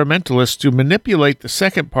experimentalists to manipulate the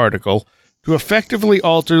second particle to effectively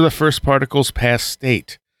alter the first particle's past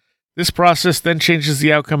state. This process then changes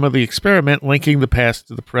the outcome of the experiment, linking the past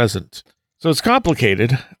to the present. So it's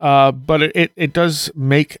complicated, but it does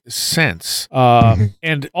make sense.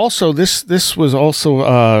 And also, this was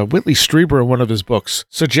also Whitley Strieber in one of his books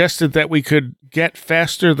suggested that we could get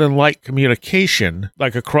faster than light communication,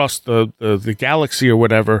 like across the galaxy or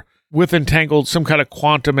whatever, with some kind of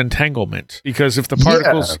quantum entanglement. Because if the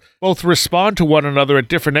particles both respond to one another at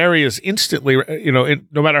different areas instantly,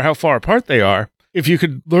 no matter how far apart they are, if you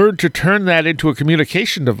could learn to turn that into a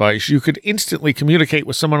communication device, you could instantly communicate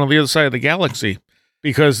with someone on the other side of the galaxy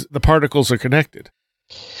because the particles are connected.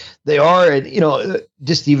 They are, and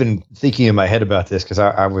just even thinking in my head about this, because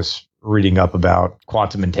I was reading up about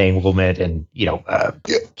quantum entanglement and,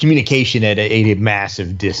 communication at a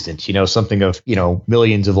massive distance, something of,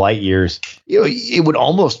 millions of light years, it would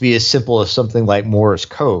almost be as simple as something like Morse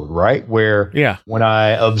code, right? Where when I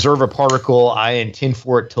observe a particle, I intend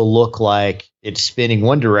for it to look like it's spinning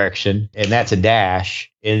one direction, and that's a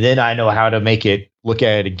dash. And then I know how to make it look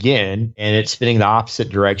at it again, and it's spinning the opposite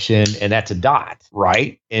direction, and that's a dot,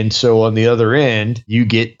 right? And so on the other end, you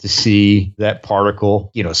get to see that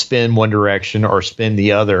particle, spin one direction or spin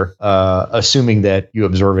the other, assuming that you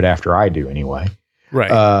observe it after I do anyway.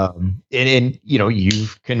 Right. And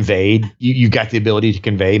you've conveyed, you've got the ability to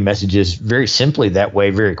convey messages very simply that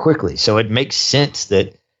way, very quickly. So it makes sense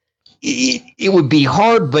that it would be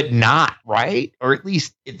hard, but not, right? Or at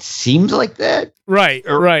least it seems like that. Right.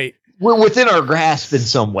 Right. We're within our grasp in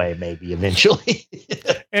some way, maybe eventually.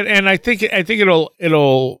 and I think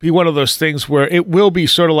it'll be one of those things where it will be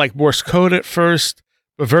sort of like Morse code at first,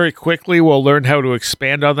 but very quickly we'll learn how to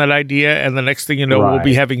expand on that idea, and the next thing you know, we'll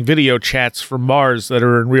be having video chats from Mars that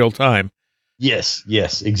are in real time. Yes,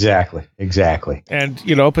 exactly. And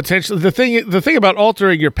potentially the thing about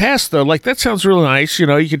altering your past, though, like that sounds really nice.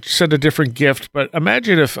 You could send a different gift, but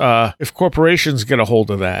imagine if corporations get a hold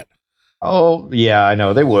of that. Oh, yeah, I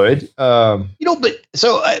know they would. But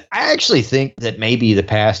so I actually think that maybe the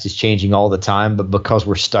past is changing all the time, but because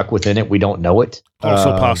we're stuck within it, we don't know it.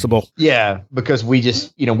 Also possible. Yeah, because we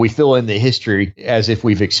just, we fill in the history as if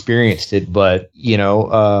we've experienced it. But, we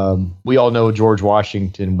all know George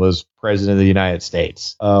Washington was president of the United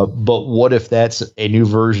States. But what if that's a new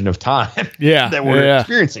version of time that we're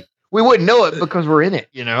experiencing? We wouldn't know it because we're in it,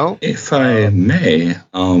 If I may.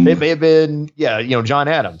 It may have been, John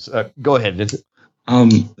Adams. Go ahead, Vincent.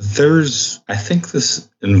 I think this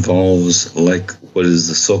involves what is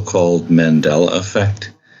the so-called Mandela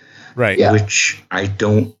effect. Right. Yeah. Which I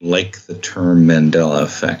don't like the term Mandela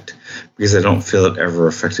effect because I don't feel it ever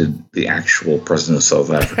affected the actual president of South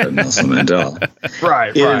Africa, Nelson Mandela.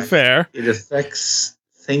 Right. Fair. It affects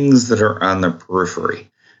things that are on the periphery.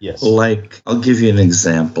 Yes. I'll give you an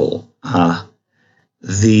example.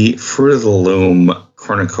 The Fruit of the Loom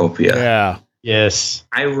cornucopia. Yeah. Yes.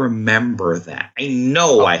 I remember that. I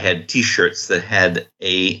know I had T-shirts that had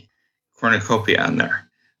a cornucopia on there.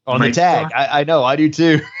 On the tag. I know. I do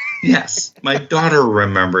too. Yes. My daughter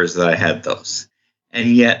remembers that I had those.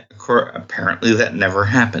 And yet, apparently that never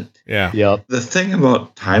happened. Yeah. Yep. The thing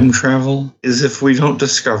about time travel is if we don't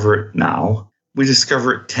discover it now, we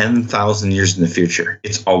discover it 10,000 years in the future.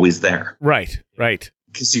 It's always there. Right.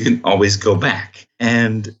 Because you can always go back.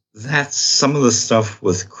 And that's some of the stuff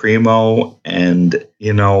with Cremo and,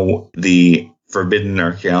 the forbidden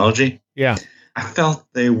archaeology. Yeah. I felt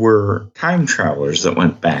they were time travelers that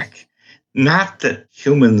went back. Not that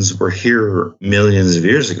humans were here millions of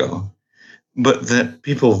years ago, but that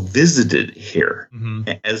people visited here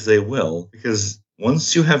as they will. Because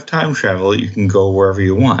once you have time travel, you can go wherever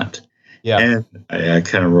you want. Yeah. And I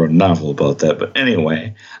kind of wrote a novel about that. But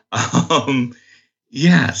anyway,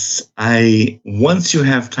 yes, once you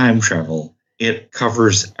have time travel, it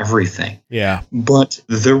covers everything. Yeah. But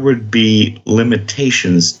there would be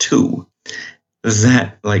limitations too.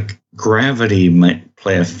 That gravity might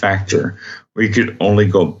play a factor where you could only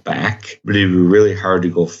go back, but it'd be really hard to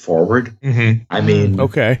go forward. Mm-hmm. I mean,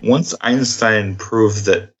 once Einstein proved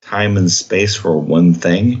that time and space were one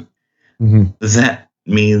thing, that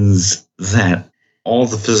means that all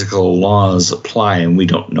the physical laws apply, and we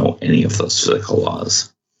don't know any of those physical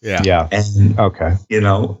laws. Yeah. And,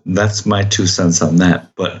 that's my 2 cents on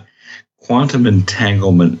that. But quantum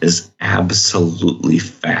entanglement is absolutely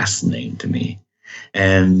fascinating to me.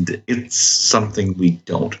 And it's something we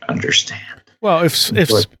don't understand. Well, if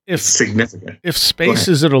significant. If space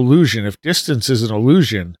is an illusion, if distance is an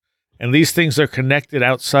illusion, and these things are connected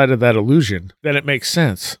outside of that illusion, then it makes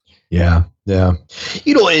sense. Yeah.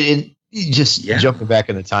 And jumping back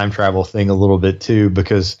in the time travel thing a little bit too,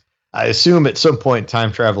 because I assume at some point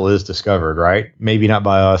time travel is discovered, right? Maybe not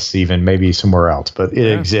by us even, maybe somewhere else, but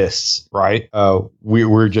it exists, right?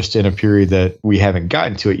 We're just in a period that we haven't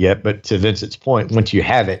gotten to it yet, but to Vincent's point, once you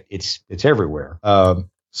have it, it's everywhere.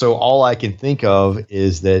 So all I can think of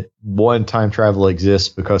is that one, time travel exists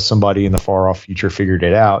because somebody in the far off future figured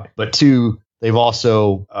it out, but two, they've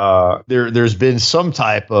also there's been some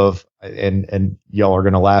type of, and y'all are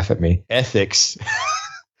going to laugh at me, ethics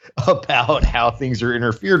about how things are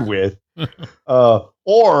interfered with,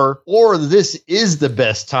 or this is the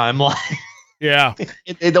best timeline. Yeah,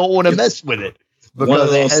 they don't want to mess with it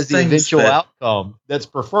because it has the eventual outcome that's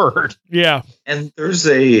preferred. Yeah, and there's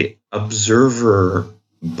a observer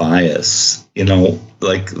bias,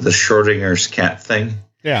 like the Schrodinger's cat thing.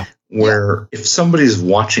 Yeah, where if somebody's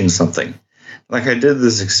watching something, like I did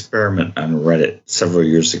this experiment on Reddit several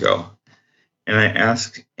years ago, and I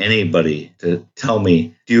asked anybody to tell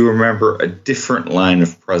me, do you remember a different line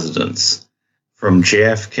of presidents from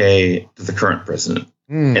JFK to the current president?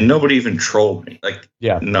 And nobody even trolled me.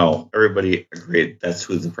 No, everybody agreed that's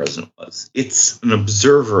who the president was. It's an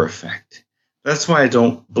observer effect. That's why I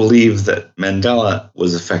don't believe that Mandela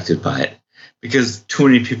was affected by it, because too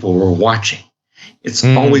many people were watching. It's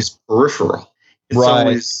always peripheral. It's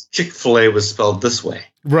always Chick-fil-A was spelled this way.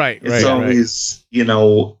 Right. It's always,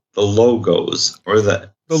 the logos or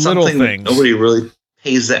the little things nobody really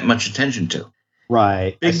pays that much attention to.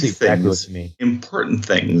 Right. Big things, exactly what you mean. Important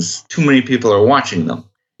things. Too many people are watching them.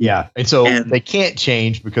 Yeah. And so they can't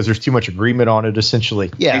change because there's too much agreement on it,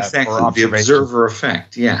 essentially. Yeah. Exactly. The observer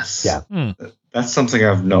effect. Yes. Yeah. That's something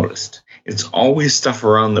I've noticed. It's always stuff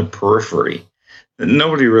around the periphery that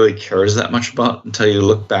nobody really cares that much about until you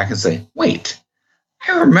look back and say, wait,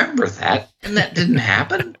 I remember that. And that didn't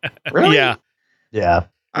happen? Really? Yeah. Yeah.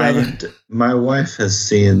 My wife has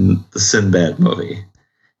seen the Sinbad movie.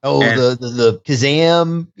 Oh, the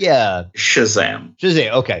Kazam, yeah. Shazam.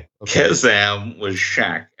 Okay. Kazam was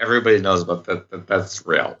Shaq. Everybody knows about that. That's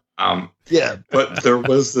real. Yeah. But there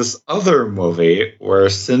was this other movie where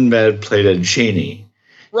Sinbad played a genie.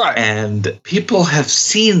 Right. And people have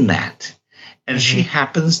seen that. And she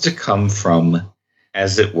happens to come from,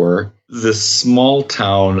 as it were, the small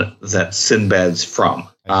town that Sinbad's from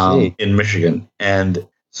in Michigan. And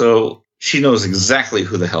so she knows exactly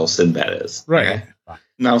who the hell Sinbad is. Right. Okay?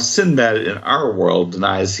 Now, Sinbad in our world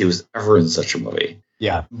denies he was ever in such a movie.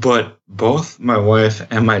 Yeah. But both my wife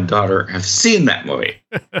and my daughter have seen that movie.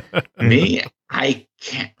 Me, I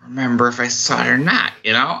can't remember if I saw it or not,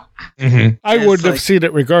 I wouldn't have seen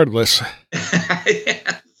it regardless.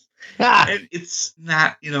 And it's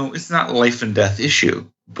not, it's not a life and death issue,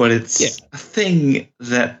 but it's a thing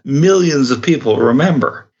that millions of people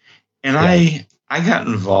remember. And I got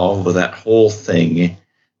involved with that whole thing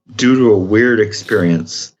due to a weird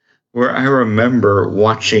experience where I remember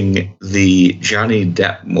watching the Johnny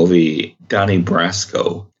Depp movie, Donnie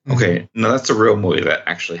Brasco. Okay, now that's a real movie that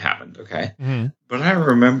actually happened, okay? But I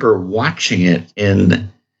remember watching it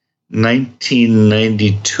in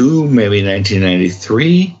 1992, maybe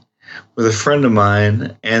 1993, with a friend of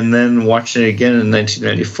mine, and then watching it again in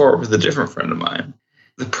 1994 with a different friend of mine.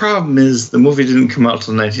 The problem is the movie didn't come out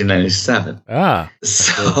till 1997.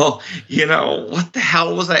 So, what the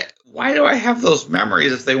hell was I? Why do I have those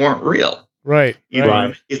memories if they weren't real? Right.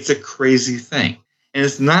 It's a crazy thing. And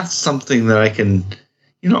it's not something that I can,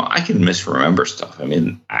 I can misremember stuff. I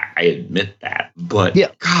mean, I admit that. But,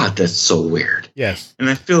 God, that's so weird. Yes. And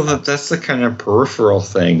I feel that that's the kind of peripheral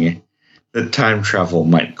thing that time travel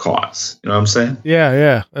might cause. You know what I'm saying?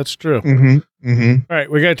 Yeah, that's true. All right,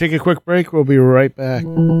 we got to take a quick break. We'll be right back.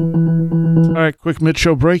 All right, quick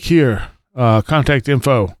mid-show break here. Contact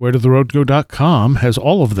info, wheredidtheroadgo.com has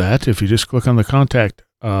all of that. If you just click on the contact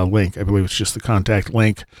link, I believe it's just the contact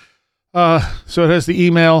link. So it has the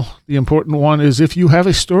email. The important one is if you have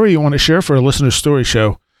a story you want to share for a listener story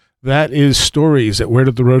show, that is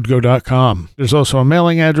stories@wheredidtheroadgo.com. There's also a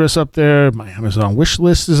mailing address up there. My Amazon wish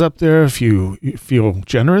list is up there if you feel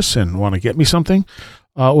generous and want to get me something.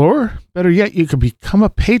 Or better yet, you could become a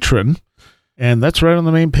patron, and that's right on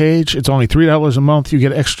the main page. It's only $3 a month. You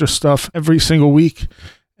get extra stuff every single week,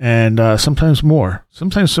 and sometimes more.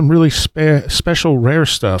 Sometimes some really special, rare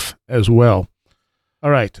stuff as well.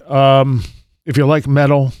 All right. If you like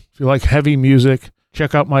metal, if you like heavy music,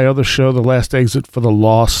 check out my other show, The Last Exit for the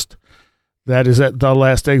Lost. That is at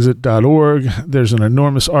thelastexit.org. There's an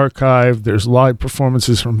enormous archive. There's live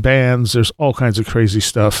performances from bands. There's all kinds of crazy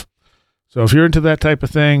stuff. So if you're into that type of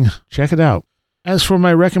thing, check it out. As for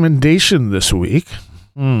my recommendation this week,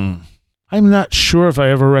 I'm not sure if I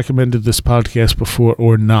ever recommended this podcast before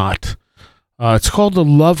or not. It's called The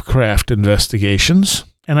Lovecraft Investigations,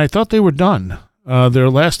 and I thought they were done. Their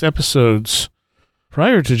last episodes,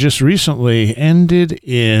 prior to just recently, ended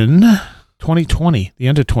in 2020, the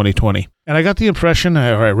end of 2020. And I got the impression,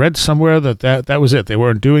 or I read somewhere that was it. They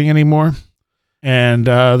weren't doing anymore. And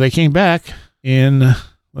they came back in,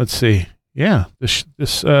 let's see, not this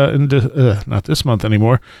month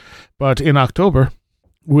anymore, but in October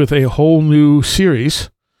with a whole new series.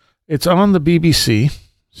 It's on the BBC,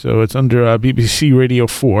 so it's under BBC Radio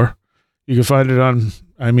 4. You can find it on,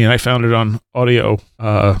 I found it on audio,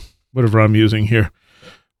 whatever I'm using here.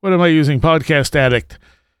 What am I using? Podcast Addict.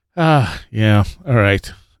 Yeah, all right.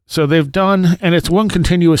 So they've done, and it's one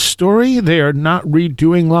continuous story. They are not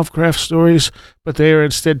redoing Lovecraft stories, but they are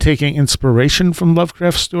instead taking inspiration from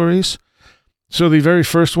Lovecraft stories. So the very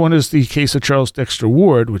first one is the case of Charles Dexter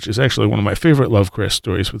Ward, which is actually one of my favorite Lovecraft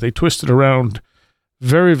stories, but they twist it around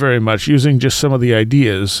very, very much using just some of the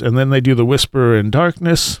ideas. And then they do The Whisper in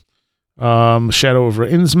Darkness, Shadow over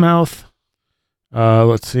Innsmouth.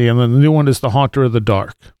 Let's see. And then the new one is The Haunter of the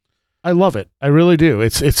Dark. I love it. I really do.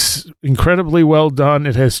 It's incredibly well done.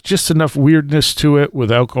 It has just enough weirdness to it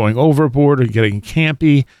without going overboard or getting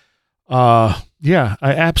campy. Yeah,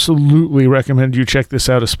 I absolutely recommend you check this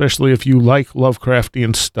out, especially if you like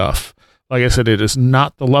Lovecraftian stuff. Like I said, it is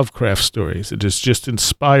not the Lovecraft stories. It is just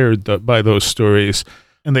inspired by those stories,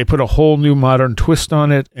 and they put a whole new modern twist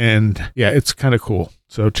on it, and yeah, it's kind of cool.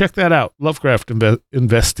 So check that out, Lovecraft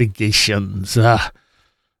Investigations. All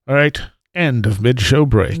right, end of mid-show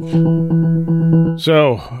break.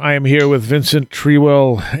 So I am here with Vincent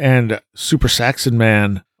Treewell and Super Saxon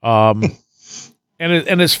Man.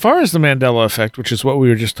 And as far as the Mandela effect, which is what we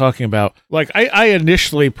were just talking about, like I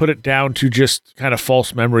initially put it down to just kind of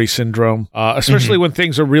false memory syndrome, especially when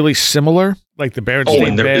things are really similar, like the Berenstain Bears. Oh,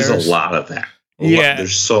 and there is a lot of that.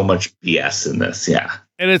 There's so much BS in this, yeah.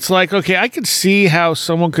 And it's like, okay, I could see how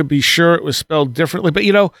someone could be sure it was spelled differently, but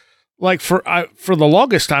like for the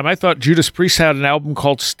longest time, I thought Judas Priest had an album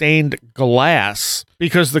called Stained Glass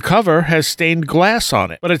because the cover has stained glass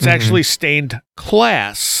on it, but it's actually Stained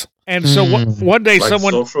Class. And so one day like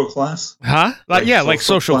someone... social class? Huh? Like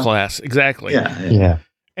social class. Exactly. Yeah.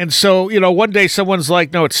 And so, one day someone's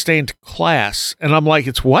like, no, it's Stained Class. And I'm like,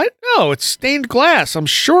 it's what? No, it's Stained Glass. I'm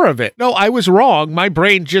sure of it. No, I was wrong. My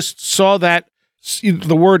brain just saw that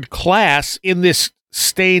the word class in this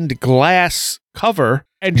stained glass cover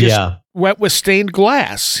and just went with Stained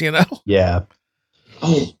Glass, Yeah.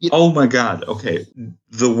 Oh my God. Okay.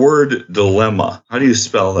 The word dilemma. How do you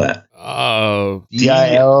spell that? Dilemma.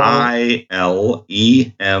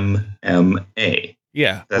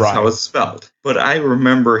 Yeah. That's how it's spelled. But I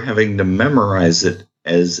remember having to memorize it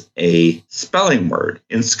as a spelling word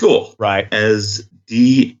in school. Right. As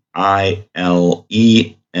Dilemna.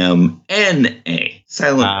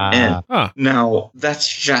 Silent N. Huh. Now, that's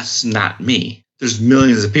just not me. There's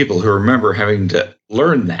millions of people who remember having to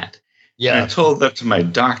learn that. Yeah. And I told that to my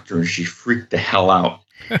doctor, and she freaked the hell out.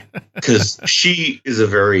 Because she is a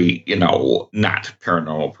very, not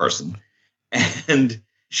paranormal person. And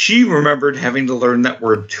she remembered having to learn that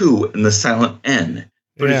word too in the silent N.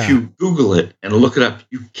 But if you Google it and look it up,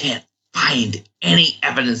 you can't find any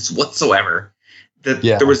evidence whatsoever that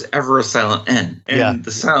there was ever a silent N. And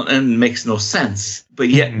the silent N makes no sense. But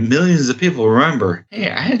yet millions of people remember,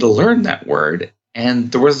 hey, I had to learn that word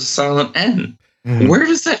and there was a silent N. Where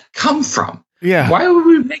does that come from? Yeah. Why would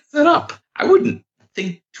we make that up? I wouldn't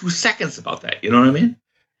think 2 seconds about that. You know what I mean?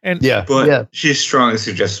 And she strongly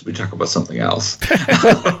suggests we talk about something else.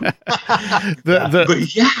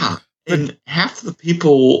 And half the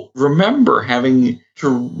people remember having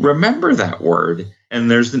to remember that word, and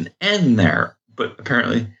there's an N there, but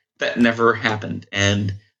apparently that never happened.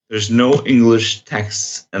 And there's no English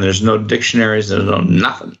texts, and there's no dictionaries, and there's no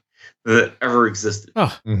nothing that ever existed.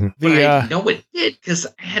 Oh, but I know it did because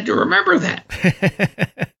I had to remember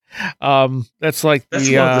that. That's one of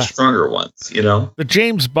the stronger ones, The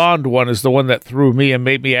James Bond one is the one that threw me and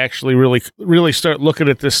made me actually really, really start looking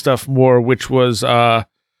at this stuff more, which was the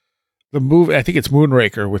movie. I think it's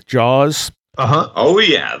Moonraker with Jaws. Oh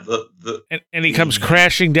yeah, and he comes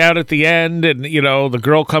crashing down at the end, and the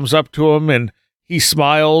girl comes up to him and he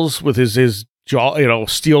smiles with his jaw,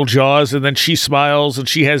 steel jaws, and then she smiles and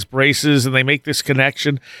she has braces and they make this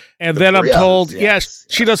connection. And then I'm told,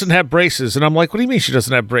 she doesn't have braces. And I'm like, what do you mean she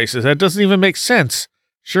doesn't have braces? That doesn't even make sense.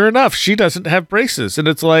 Sure enough, she doesn't have braces. And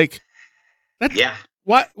it's like,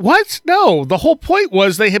 what? No, the whole point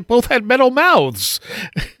was they both had metal mouths.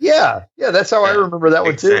 Yeah, that's how I remember that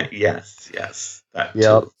one too. Yes. So, that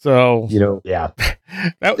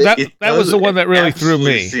was the one that really threw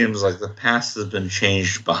me. It seems like the past has been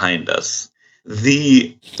changed behind us.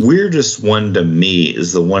 The weirdest one to me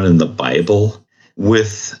is the one in the Bible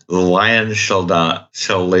with the lion shall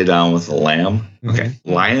lay down with the lamb. Okay.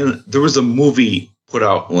 Lion. There was a movie put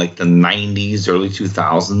out in like the 90s, early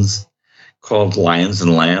 2000s called Lions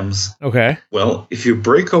and Lambs. Okay. Well, if you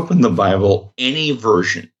break open the Bible, any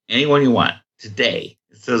version, any one you want, today,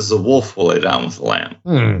 it says the wolf will lay down with the lamb.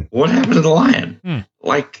 What happened to the lion?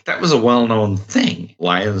 Like, that was a well-known thing.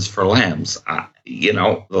 Lions for lambs.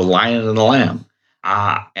 The lion and the lamb.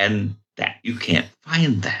 And that, you can't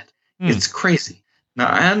find that. It's crazy. Now,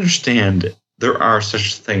 I understand there are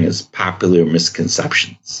such a thing as popular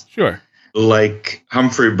misconceptions. Sure. Like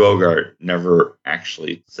Humphrey Bogart never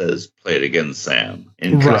actually says, play it again, Sam.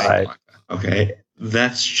 In Casablanca. Okay.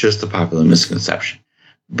 That's just a popular misconception.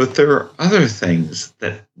 But there are other things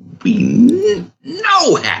that we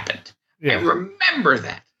know happened. Yeah. I remember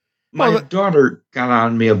that. My daughter got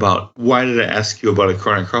on me about, why did I ask you about a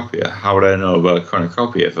cornucopia? How would I know about a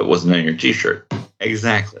cornucopia if it wasn't on your T-shirt?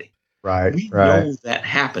 Exactly. Right. We know that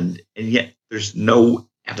happened, and yet there's no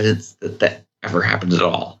evidence that ever happened at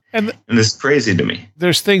all. And it's crazy to me.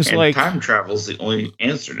 There's things like time travel is the only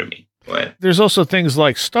answer to me. But there's also things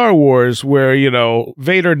like Star Wars where,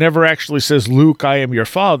 Vader never actually says, Luke, I am your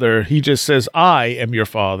father. He just says, I am your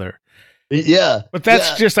father. Yeah. But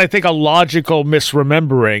that's just, I think, a logical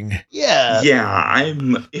misremembering. Yeah. Yeah,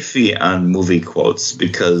 I'm iffy on movie quotes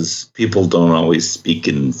because people don't always speak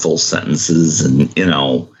in full sentences and,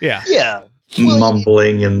 Yeah.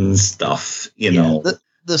 mumbling and stuff, know.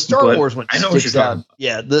 The Star Wars one sticks out.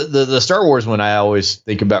 Yeah, the Star Wars one I always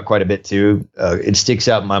think about quite a bit too. It sticks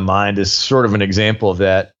out in my mind as sort of an example of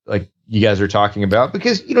that, like you guys are talking about,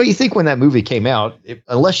 because you think when that movie came out,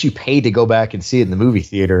 unless you paid to go back and see it in the movie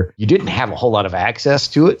theater, you didn't have a whole lot of access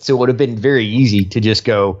to it, so it would have been very easy to just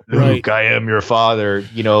go, Luke, I am your father,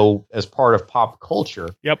 as part of pop culture.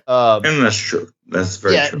 Yep, and that's true. That's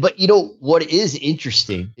very true. But what is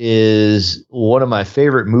interesting is one of my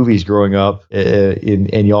favorite movies growing up,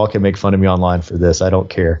 and y'all can make fun of me online for this. I don't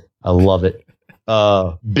care. I love it.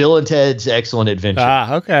 Bill and Ted's Excellent Adventure.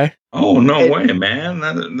 Ah, okay. Oh, no way, man.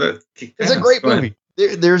 It's a great movie.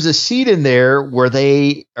 There's a scene in there where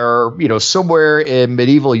they are, somewhere in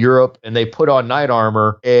medieval Europe, and they put on knight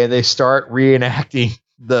armor and they start reenacting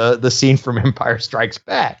the scene from Empire Strikes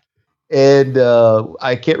Back. And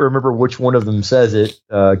I can't remember which one of them says it.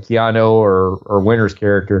 Keanu or Winter's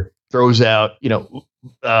character throws out,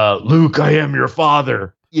 Luke, I am your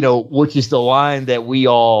father, which is the line that we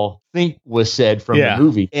all think was said from the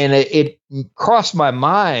movie. And it crossed my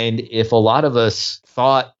mind if a lot of us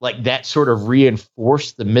thought like that sort of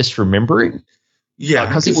reinforced the misremembering. Yeah,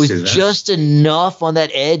 because it was just enough on that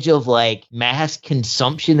edge of like mass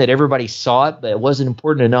consumption that everybody saw it, but it wasn't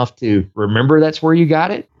important enough to remember that's where you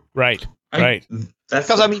got it. Right. That's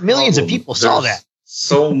because millions of people saw that.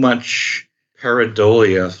 So much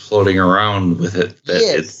pareidolia floating around with it that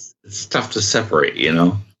it's tough to separate.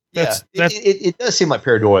 It does seem like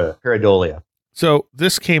pareidolia. So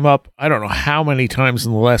this came up, I don't know how many times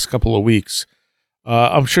in the last couple of weeks.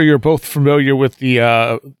 I'm sure you're both familiar with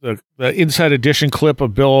the Inside Edition clip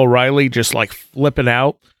of Bill O'Reilly just like flipping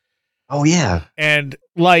out. Oh, yeah. And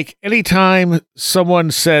like anytime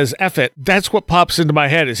someone says F it, that's what pops into my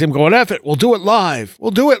head is him going, F it, we'll do it live.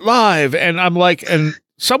 We'll do it live. And I'm like, and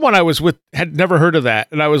someone I was with had never heard of that.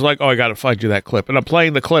 And I was like, oh, I got to find you that clip. And I'm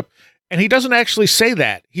playing the clip. And he doesn't actually say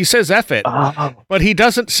that. He says F it. But he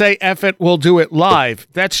doesn't say F it, we'll do it live.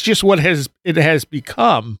 That's just what it has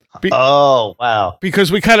become. Oh, wow.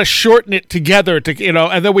 Because we kind of shorten it together to,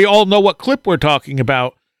 and then we all know what clip we're talking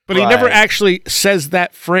about. But he never actually says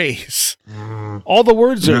that phrase. All the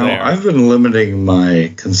words are there. I've been limiting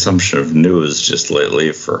my consumption of news just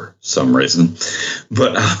lately for some reason.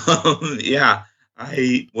 But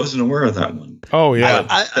I wasn't aware of that one. Oh, yeah.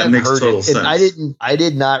 That makes total sense. And I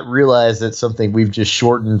did not realize that's something we've just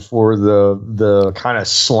shortened for the kind of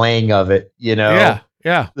slang of it, Yeah.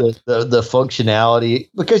 The functionality,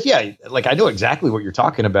 because like I know exactly what you're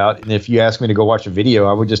talking about, and if you ask me to go watch a video,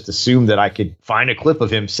 I would just assume that I could find a clip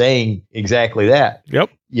of him saying exactly that. Yep.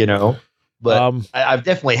 But I've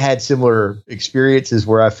definitely had similar experiences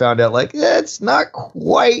where I found out like it's not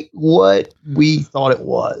quite what we thought it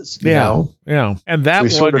was. Yeah. And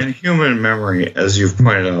that one in human memory, as you've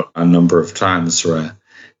pointed out a number of times,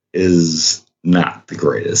 is not the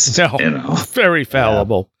greatest. No, very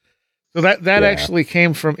fallible. Yeah. So that actually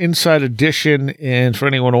came from Inside Edition, and for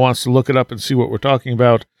anyone who wants to look it up and see what we're talking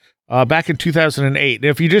about, back in 2008. And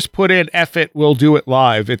if you just put in F it, we'll do it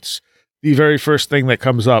live, it's the very first thing that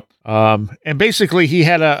comes up. And basically he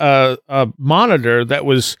had a monitor that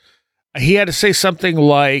was, he had to say something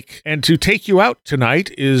like, and to take you out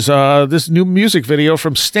tonight is this new music video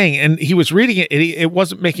from Sting. And he was reading it, and it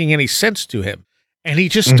wasn't making any sense to him. And he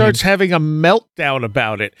just starts having a meltdown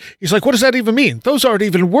about it. He's like, what does that even mean? Those aren't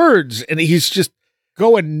even words. And he's just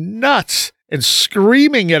going nuts and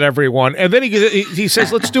screaming at everyone. And then he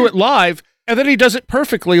says, let's do it live. And then he does it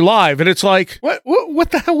perfectly live. And it's like,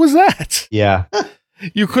 what the hell was that? Yeah.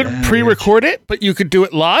 You couldn't pre-record it, but you could do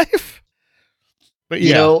it live? But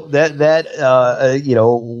love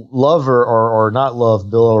or not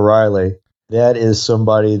love Bill O'Reilly, that is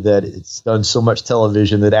somebody that it's done so much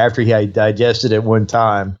television that after he had digested it one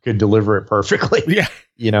time, could deliver it perfectly. Yeah.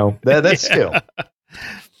 That's skill.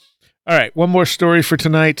 All right. One more story for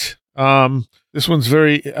tonight. This one's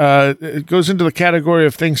it goes into the category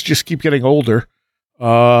of things just keep getting older.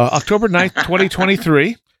 October 9th,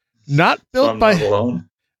 2023. Not built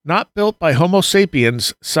by Homo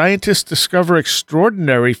sapiens, scientists discover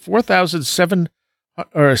extraordinary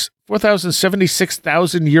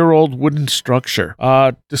 4,076,000-year-old wooden structure.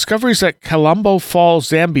 Discoveries at Colombo Falls,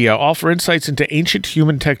 Zambia offer insights into ancient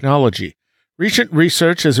human technology. Recent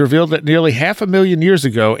research has revealed that nearly 500,000 years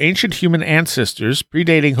ago, ancient human ancestors,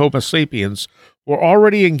 predating Homo sapiens, were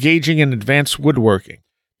already engaging in advanced woodworking.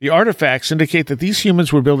 The artifacts indicate that these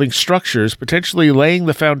humans were building structures, potentially laying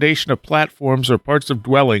the foundation of platforms or parts of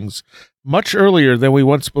dwellings, much earlier than we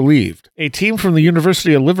once believed. A team from the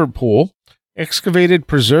University of Liverpool excavated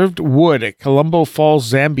preserved wood at Colombo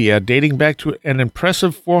Falls, Zambia, dating back to an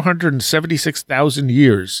impressive 476,000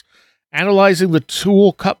 years. Analyzing the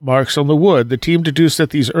tool cut marks on the wood, the team deduced that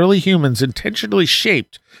these early humans intentionally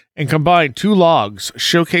shaped and combined two logs,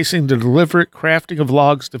 showcasing the deliberate crafting of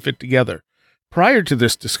logs to fit together. Prior to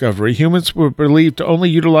this discovery, humans were believed to only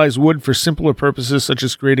utilize wood for simpler purposes such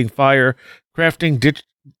as creating fire, crafting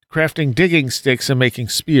digging sticks, and making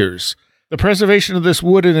spears. The preservation of this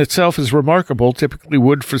wood in itself is remarkable. Typically,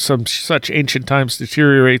 wood for some such ancient times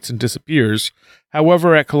deteriorates and disappears.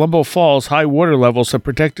 However, at Colombo Falls, high water levels have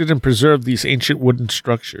protected and preserved these ancient wooden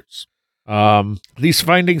structures. These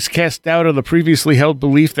findings cast doubt on the previously held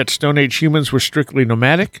belief that Stone Age humans were strictly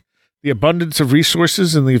nomadic. The abundance of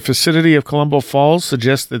resources in the vicinity of Colombo Falls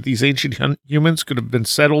suggests that these ancient humans could have been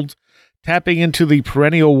settled, tapping into the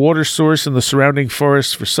perennial water source in the surrounding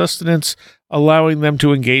forests for sustenance, allowing them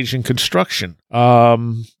to engage in construction.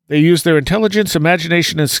 They used their intelligence,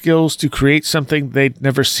 imagination, and skills to create something they'd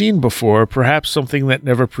never seen before, perhaps something that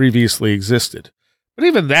never previously existed. But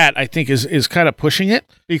even that, I think, is kind of pushing it,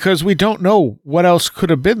 because we don't know what else could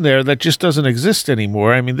have been there that just doesn't exist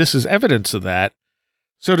anymore. I mean, this is evidence of that.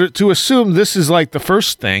 So to assume this is like the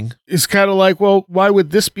first thing is kind of like, well, why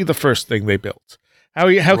would this be the first thing they built? How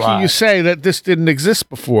can you say that this didn't exist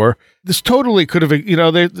before? This totally could have,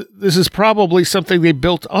 this is probably something they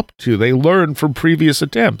built up to. They learned from previous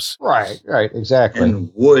attempts. Right, exactly.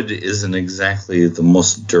 And wood isn't exactly the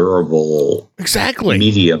most durable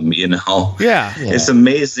medium, Yeah. It's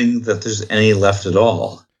amazing that there's any left at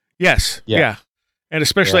all. Yes, yeah. And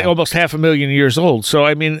especially almost 500,000 years old. So,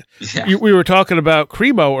 I mean, we were talking about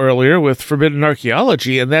Cremo earlier with Forbidden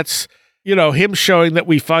Archaeology, and that's, him showing that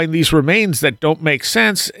we find these remains that don't make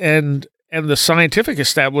sense, and the scientific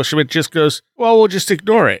establishment just goes, well, we'll just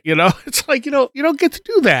ignore it. It's like, you don't get to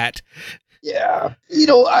do that. Yeah.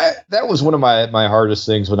 That was one of my hardest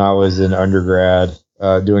things when I was in undergrad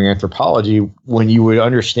doing anthropology, when you would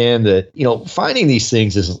understand that, finding these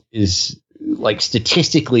things is like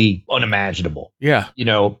statistically unimagiable. Yeah.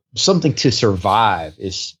 Something to survive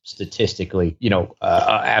is statistically,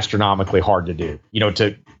 astronomically hard to do.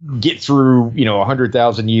 To get through,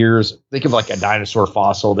 100,000 years. Think of like a dinosaur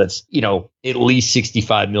fossil that's, at least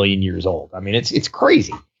 65 million years old. I mean, it's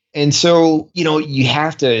crazy. And so, you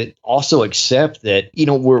have to also accept that,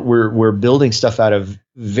 we're building stuff out of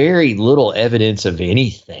very little evidence of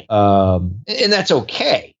anything. And that's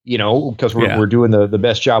okay, because we're doing the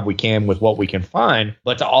best job we can with what we can find.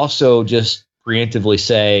 But to also just preemptively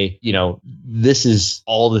say, this is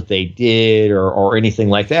all that they did or anything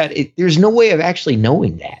like that, there's no way of actually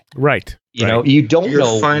knowing that. Right. You don't know.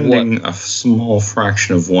 You're finding a small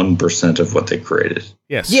fraction of 1% of what they created.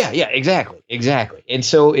 Yes. Yeah, exactly. And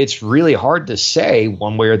so it's really hard to say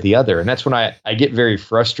one way or the other. And that's when I get very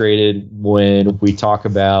frustrated when we talk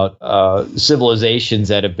about civilizations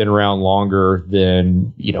that have been around longer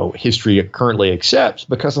than, history currently accepts,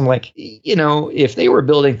 because I'm like, if they were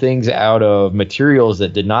building things out of materials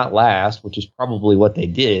that did not last, which is probably what they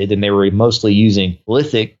did, and they were mostly using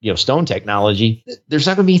lithic, stone technology, there's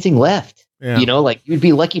not going to be anything left. Yeah. You'd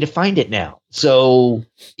be lucky to find it now. So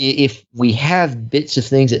if we have bits of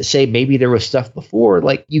things that say maybe there was stuff before,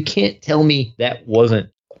 you can't tell me that wasn't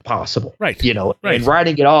possible. Right. Right. And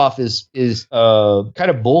writing it off is kind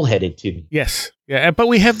of bullheaded to me. Yes. Yeah. But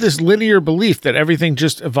we have this linear belief that everything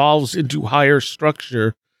just evolves into higher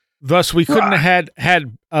structure. Thus, we couldn't have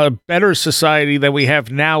had a better society than we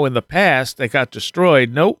have now in the past that got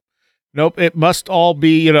destroyed. Nope. It must all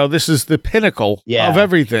be, this is the pinnacle of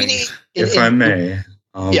everything. If I may.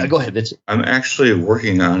 Go ahead. I'm actually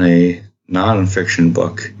working on a nonfiction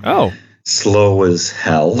book. Oh. Slow as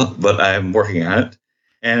hell, but I'm working on it.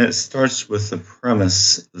 And it starts with the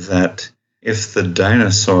premise that if the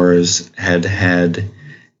dinosaurs had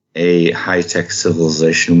a high-tech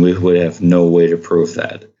civilization, we would have no way to prove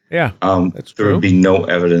that. Yeah, that's true. There would be no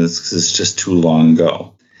evidence because it's just too long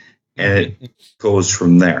ago. And it goes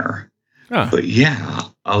from there. Huh. But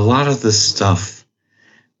a lot of this stuff,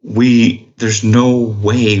 there's no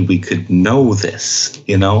way we could know this,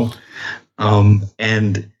 and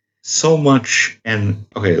so much, and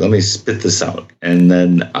okay, let me spit this out, and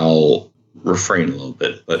then I'll refrain a little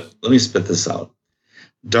bit, but let me spit this out.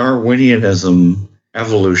 Darwinianism,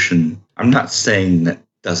 evolution, I'm not saying that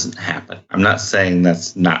doesn't happen. I'm not saying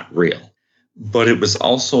that's not real. But it was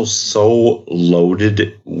also so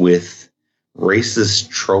loaded with racist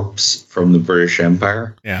tropes from the British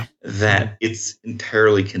Empire that it's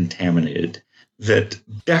entirely contaminated. That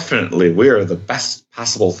definitely we are the best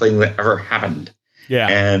possible thing that ever happened. Yeah.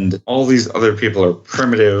 And all these other people are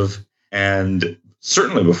primitive, and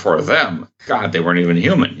certainly before them, God, they weren't even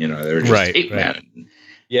human. You know, they were just ape men.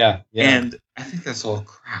 Yeah. And I think that's all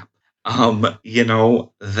crap. You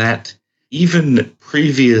know, that even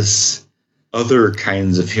previous other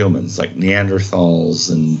kinds of humans like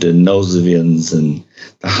Neanderthals and Denisovians and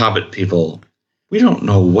the Hobbit people, we don't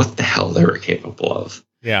know what the hell they were capable of.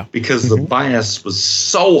 Yeah. Because the bias was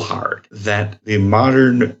so hard that the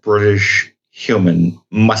modern British human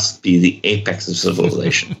must be the apex of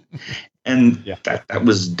civilization. And that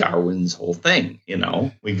was Darwin's whole thing. You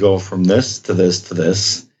know, we go from this to this to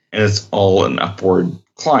this, and it's all an upward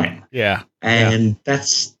climb. Yeah. And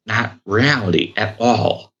that's not reality at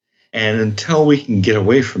all. And until we can get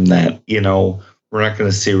away from that, you know, we're not going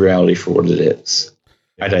to see reality for what it is.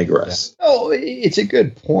 I digress. Yeah. Oh, it's a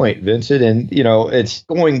good point, Vincent. And, you know, it's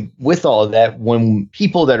going with all of that when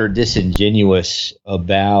people that are disingenuous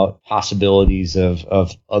about possibilities of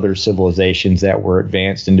other civilizations that were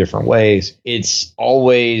advanced in different ways, it's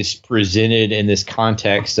always presented in this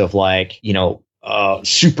context of like, you know,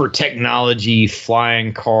 super technology,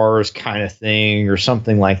 flying cars kind of thing or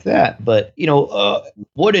something like that. But, you know,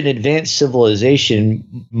 what an advanced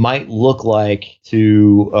civilization might look like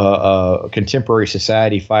to a contemporary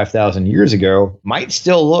society 5,000 years ago might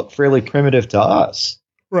still look fairly primitive to us.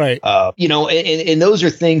 Right. You know, and those are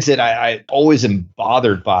things that I always am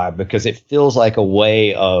bothered by because it feels like a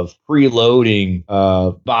way of preloading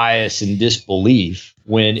bias and disbelief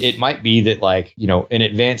when it might be that, like, you know, an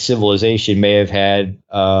advanced civilization may have had,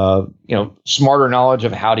 you know, smarter knowledge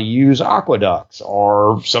of how to use aqueducts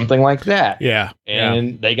or something like that. Yeah.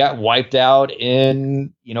 And they got wiped out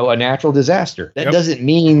in, you know, a natural disaster. That doesn't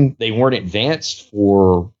mean they weren't advanced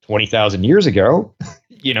for 20,000 years ago.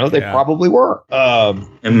 You know, they probably were.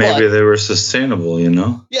 And maybe they were sustainable, you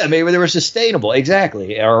know? Yeah, maybe they were sustainable.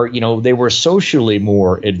 Exactly. Or, you know, they were socially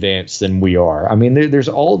more advanced than we are. I mean, there's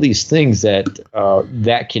all these things that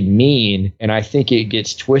that can mean. And I think it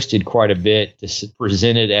gets twisted quite a bit to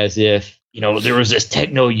present it as if, you know, there was this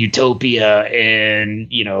techno utopia and,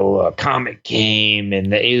 you know, a comet came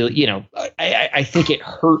and, you know, I think it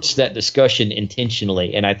hurts that discussion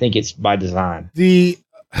intentionally. And I think it's by design.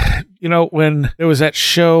 You know, when there was that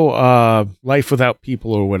show, Life Without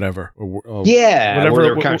People or whatever. Whatever. Where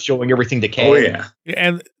they're kind of showing everything decay. Oh, yeah.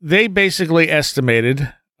 And they basically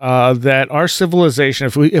estimated that our civilization,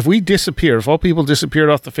 if we disappeared, if all people disappeared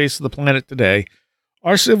off the face of the planet today,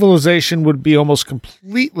 our civilization would be almost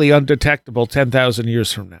completely undetectable 10,000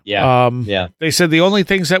 years from now. Yeah. They said the only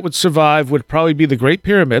things that would survive would probably be the Great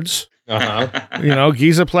Pyramids. You know,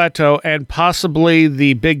 Giza Plateau, and possibly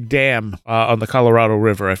the big dam on the Colorado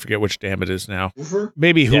River. I forget which dam it is now. Hoover?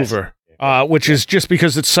 Maybe Hoover, which is just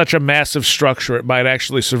because it's such a massive structure, it might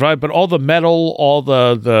actually survive. But all the metal, all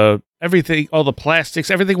the everything, all the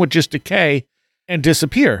plastics, everything would just decay and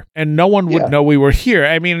disappear, and no one would know we were here.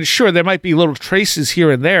 I mean, sure, there might be little traces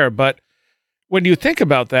here and there, but when you think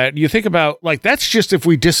about that, you think about, like, that's just if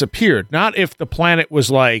we disappeared, not if the planet was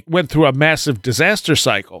like, went through a massive disaster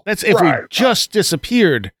cycle. That's if we just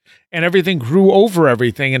disappeared and everything grew over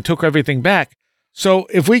everything and took everything back. So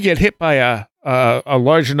if we get hit by a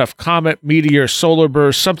large enough comet, meteor, solar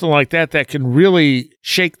burst, something like that, that can really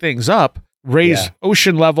shake things up, raise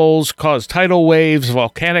ocean levels, cause tidal waves,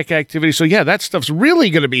 volcanic activity. So yeah, that stuff's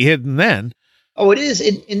really going to be hidden then. Oh, it is.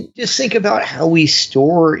 And just think about how we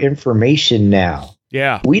store information now.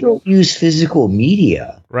 Yeah. We don't use physical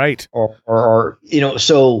media. Right. Or you know,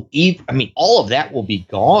 so, I mean, all of that will be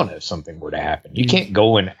gone if something were to happen. You can't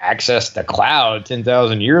go and access the cloud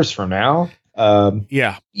 10,000 years from now.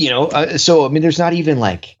 You know, so, I mean, there's not even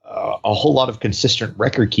like a whole lot of consistent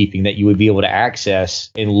record keeping that you would be able to access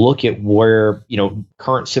and look at where, you know,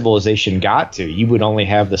 current civilization got to. You would only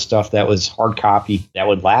have the stuff that was hard copy that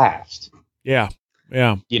would last. Yeah.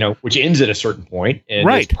 You know, which ends at a certain point, and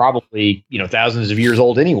it's probably, you know, thousands of years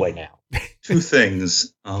old anyway now. Two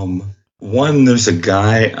things. One, there's a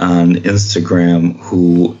guy on Instagram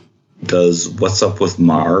who does What's Up with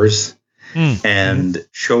Mars and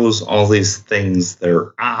shows all these things that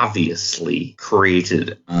are obviously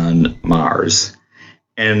created on Mars.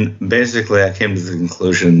 And basically, I came to the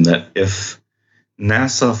conclusion that if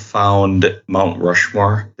NASA found Mount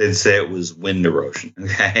Rushmore, they'd say it was wind erosion.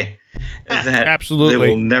 Okay, that absolutely,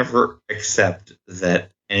 they will never accept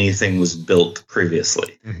that anything was built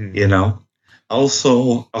previously. You know.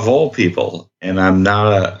 Also, of all people, and I'm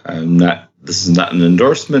not. This is not an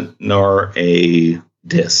endorsement nor a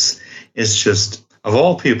diss. It's just, of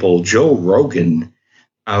all people, Joe Rogan,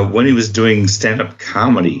 when he was doing stand-up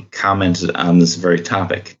comedy, commented on this very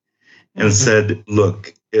topic and said,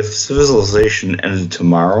 "Look, if civilization ended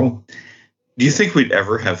tomorrow, do you think we'd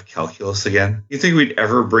ever have calculus again? Do you think we'd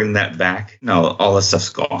ever bring that back? No, all that stuff's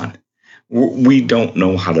gone. We don't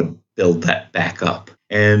know how to build that back up."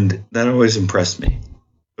 And that always impressed me.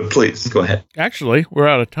 But please, go ahead. Actually, we're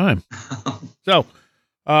out of time. So,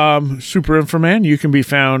 Super Inframan, you can be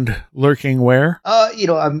found lurking where?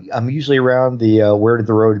 I'm usually around the Where Did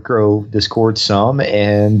the Road Grow Discord some,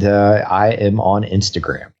 and I am on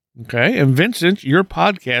Instagram. Okay. And Vincent, your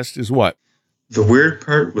podcast is what? The Weird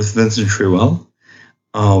Part with Vincent Treewell.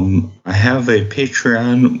 I have a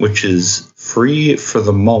Patreon, which is free for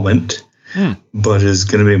the moment, but is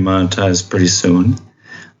going to be monetized pretty soon.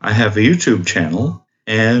 I have a YouTube channel,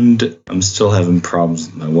 and I'm still having problems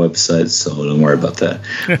with my website, so don't worry about that.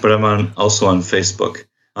 But I'm also on Facebook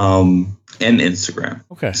and Instagram.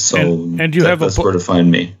 Okay. So and you have that's where to find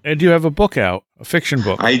me. And you have a book out, a fiction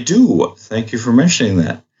book. I do. Thank you for mentioning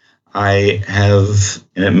that. I have,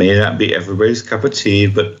 and it may not be everybody's cup of tea,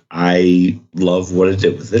 but I love what I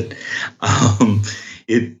did with it.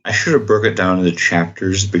 I should have broke it down into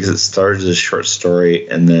chapters because it started as a short story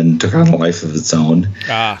and then took on a life of its own.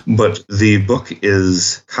 But the book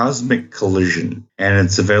is Cosmic Collision, and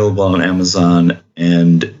it's available on Amazon.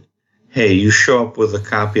 And hey, you show up with a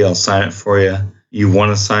copy, I'll sign it for you. You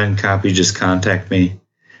want a signed copy, just contact me.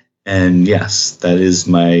 And yes, that is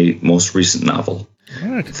my most recent novel. All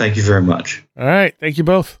right. Thank you very much. All right. Thank you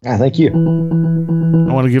both. Thank you.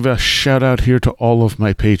 I want to give a shout out here to all of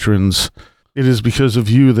my patrons. It is because of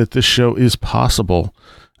you that this show is possible.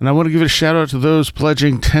 And I want to give a shout out to those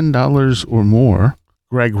pledging $10 or more.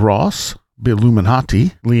 Greg Ross,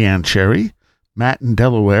 Billuminati, Leanne Cherry, Matt in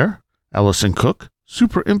Delaware, Allison Cook,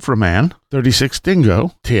 Super Inframan, 36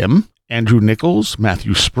 Dingo, Tim, Andrew Nichols,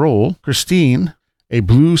 Matthew Sproul, Christine, a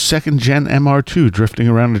blue second-gen MR2 drifting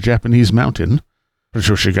around a Japanese mountain,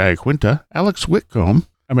 Patricia Gaia-Quinta, Alex Whitcomb,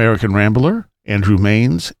 American Rambler, Andrew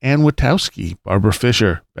Maines, Ann Witowski, Barbara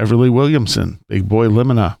Fisher, Beverly Williamson, Big Boy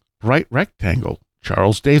Limina, Bright Rectangle,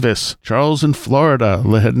 Charles Davis, Charles in Florida,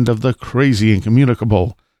 Legend of the Crazy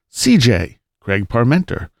Incommunicable, CJ, Craig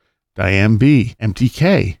Parmenter, Diane B.,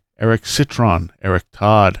 MTK, Eric Citron, Eric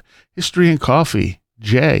Todd, History and Coffee,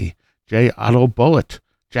 J. Otto Bullitt,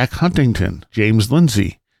 Jack Huntington, James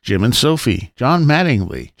Lindsay, Jim and Sophie, John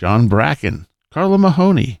Mattingly, John Bracken, Carla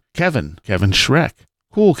Mahoney, Kevin Schreck,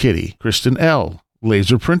 Cool Kitty, Kristen L.,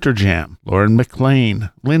 Laser Printer Jam, Lauren McLean,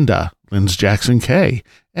 Linda, Linz Jackson K.,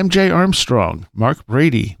 MJ Armstrong, Mark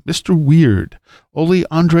Brady, Mr. Weird, Oli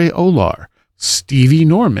Andre Olar, Stevie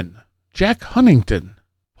Norman, Jack Huntington,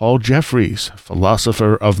 Paul Jeffries,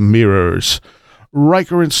 Philosopher of Mirrors,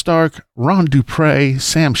 Riker and Stark, Ron Dupre,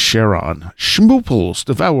 Sam Sharon, Schmooples,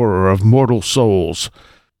 Devourer of Mortal Souls,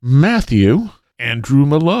 Matthew, Andrew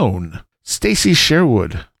Malone, Stacy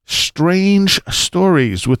Sherwood, Strange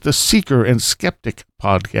Stories with the Seeker and Skeptic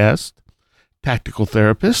podcast, Tactical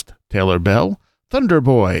Therapist, Taylor Bell,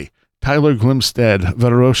 Thunderboy, Tyler Glimstead,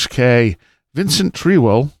 Varosh K., Vincent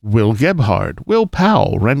Treewell, Will Gebhard, Will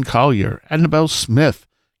Powell, Ren Collier, Annabelle Smith,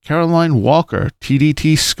 Caroline Walker,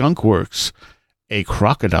 TDT Skunkworks, A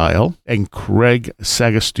Crocodile, and Craig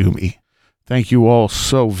Sagastumi. Thank you all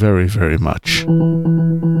so very, very much.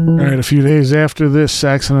 All right, a few days after this,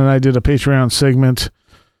 Saxon and I did a Patreon segment.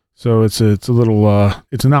 So it's a little,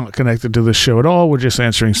 it's not connected to this show at all. We're just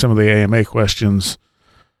answering some of the AMA questions.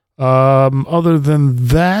 Other than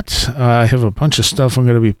that, I have a bunch of stuff I'm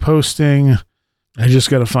going to be posting. I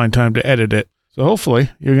just got to find time to edit it. So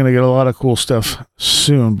hopefully you're going to get a lot of cool stuff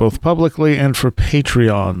soon, both publicly and for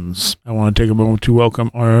Patreons. I want to take a moment to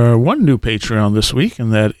welcome our one new Patreon this week,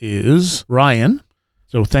 and that is Ryan.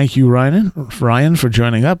 So thank you, Ryan, for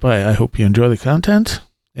joining up. I hope you enjoy the content.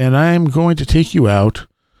 And I'm going to take you out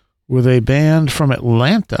with a band from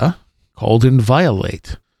Atlanta called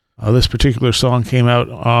Inviolate. This particular song came out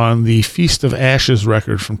on the Feast of Ashes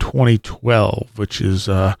record from 2012, which is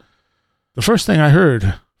the first thing I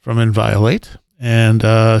heard from Inviolate. And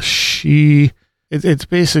it's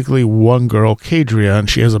basically one girl, Kadria, and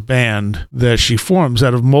she has a band that she forms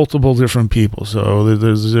out of multiple different people. So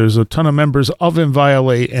there's a ton of members of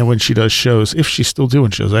Inviolate, and when she does shows, if she's still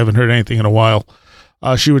doing shows, I haven't heard anything in a while,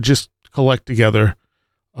 she would just collect together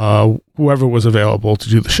whoever was available to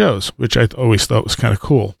do the shows, which I always thought was kind of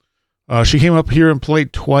cool. She came up here and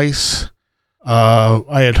played twice.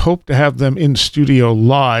 I had hoped to have them in studio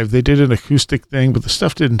live. They did an acoustic thing, but the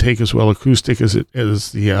stuff didn't take as well acoustic as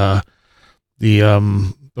the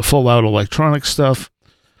full out electronic stuff.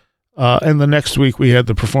 And the next week we had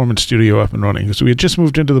the performance studio up and running because we had just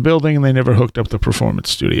moved into the building and they never hooked up the performance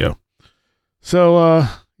studio. So,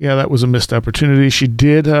 yeah, that was a missed opportunity. She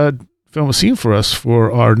did film a scene for us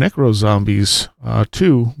for our Necro Zombies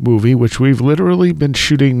 2 movie, which we've literally been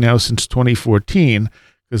shooting now since 2014,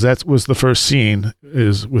 because that was the first scene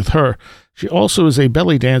is with her. She also is a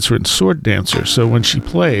belly dancer and sword dancer, so when she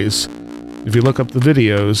plays, if you look up the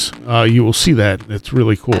videos, you will see that. It's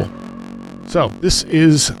really cool. So, this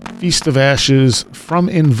is Feast of Ashes from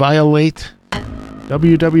Inviolate,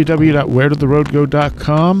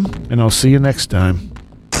 www.wheredidtheroadgo.com, and I'll see you next time.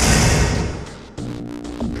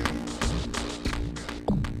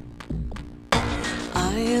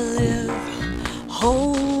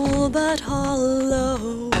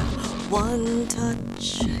 One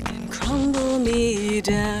touch can crumble me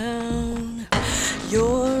down.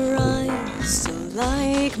 Your eyes so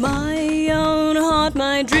like my own heart,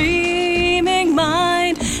 my dreaming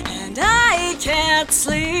mind, and I can't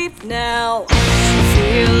sleep now.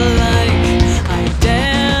 Feel like I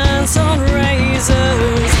dance on razors.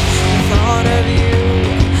 The thought of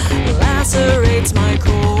you lacerates my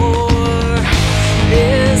core.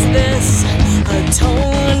 Is this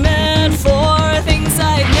atonement for things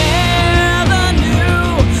I never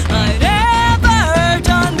knew I'd ever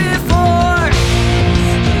done before?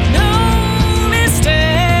 But no mistake,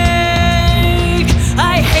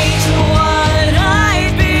 I hate what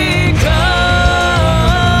I've become.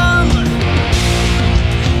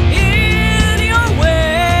 In your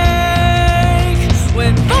wake,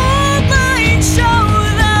 when fault lines show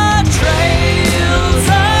the trails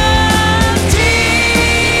of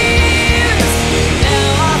tears, now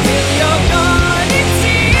I feel you're gone. It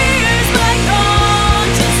sears my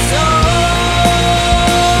conscious soul.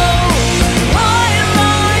 While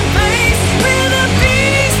I'm faced with a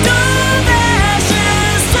beast of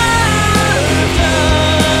ashes served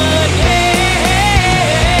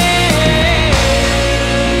again.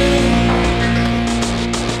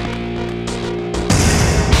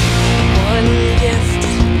 One gift,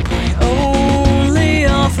 my only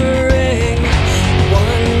offering.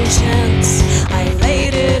 One chance, I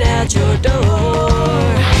laid it at your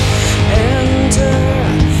door.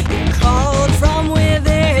 Enter, you called from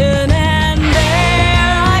within, and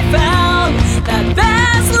there I found that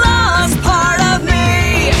best lost part of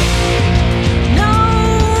me.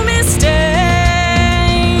 No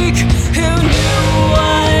mistake, who knew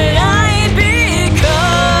what I'd become?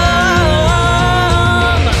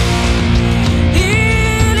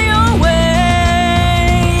 In your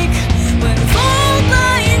wake, when fault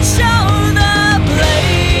lines show the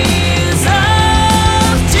blaze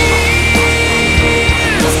of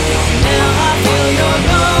tears, now I feel you're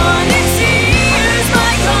gone. It sears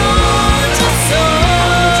my conscious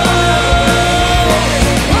soul.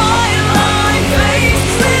 While I'm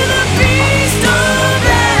faced with a beast of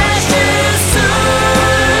ashes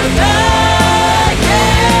served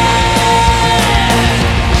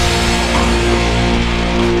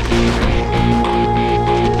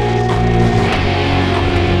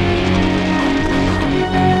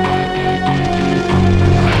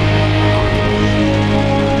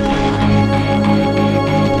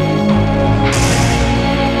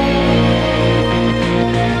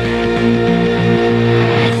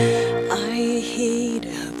I heed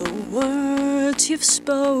the words you've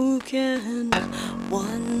spoken.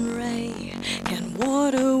 One ray can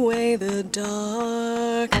ward away the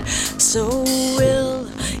dark. So will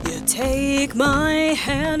you take my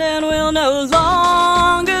hand, and we'll no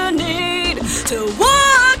longer need to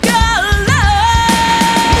walk alone.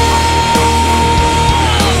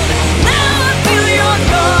 Now I feel you're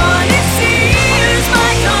gone. It sears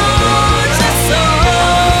my conscious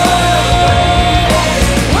soul.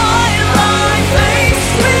 While I'm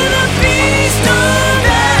faced with a beast of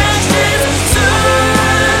ashes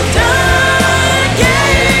served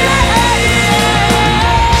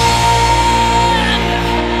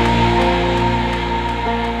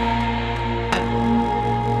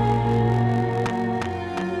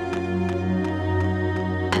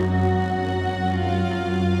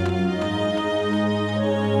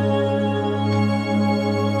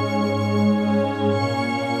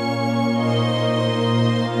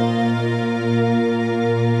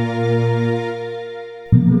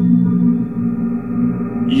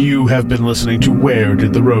You have been listening to Where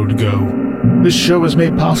Did the Road Go? This show is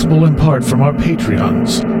made possible in part from our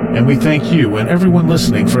Patreons. And we thank you and everyone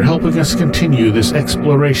listening for helping us continue this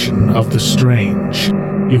exploration of the strange.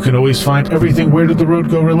 You can always find everything Where Did the Road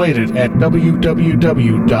Go related at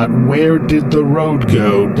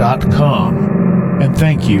www.wheredidtheroadgo.com. And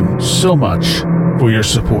thank you so much for your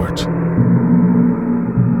support.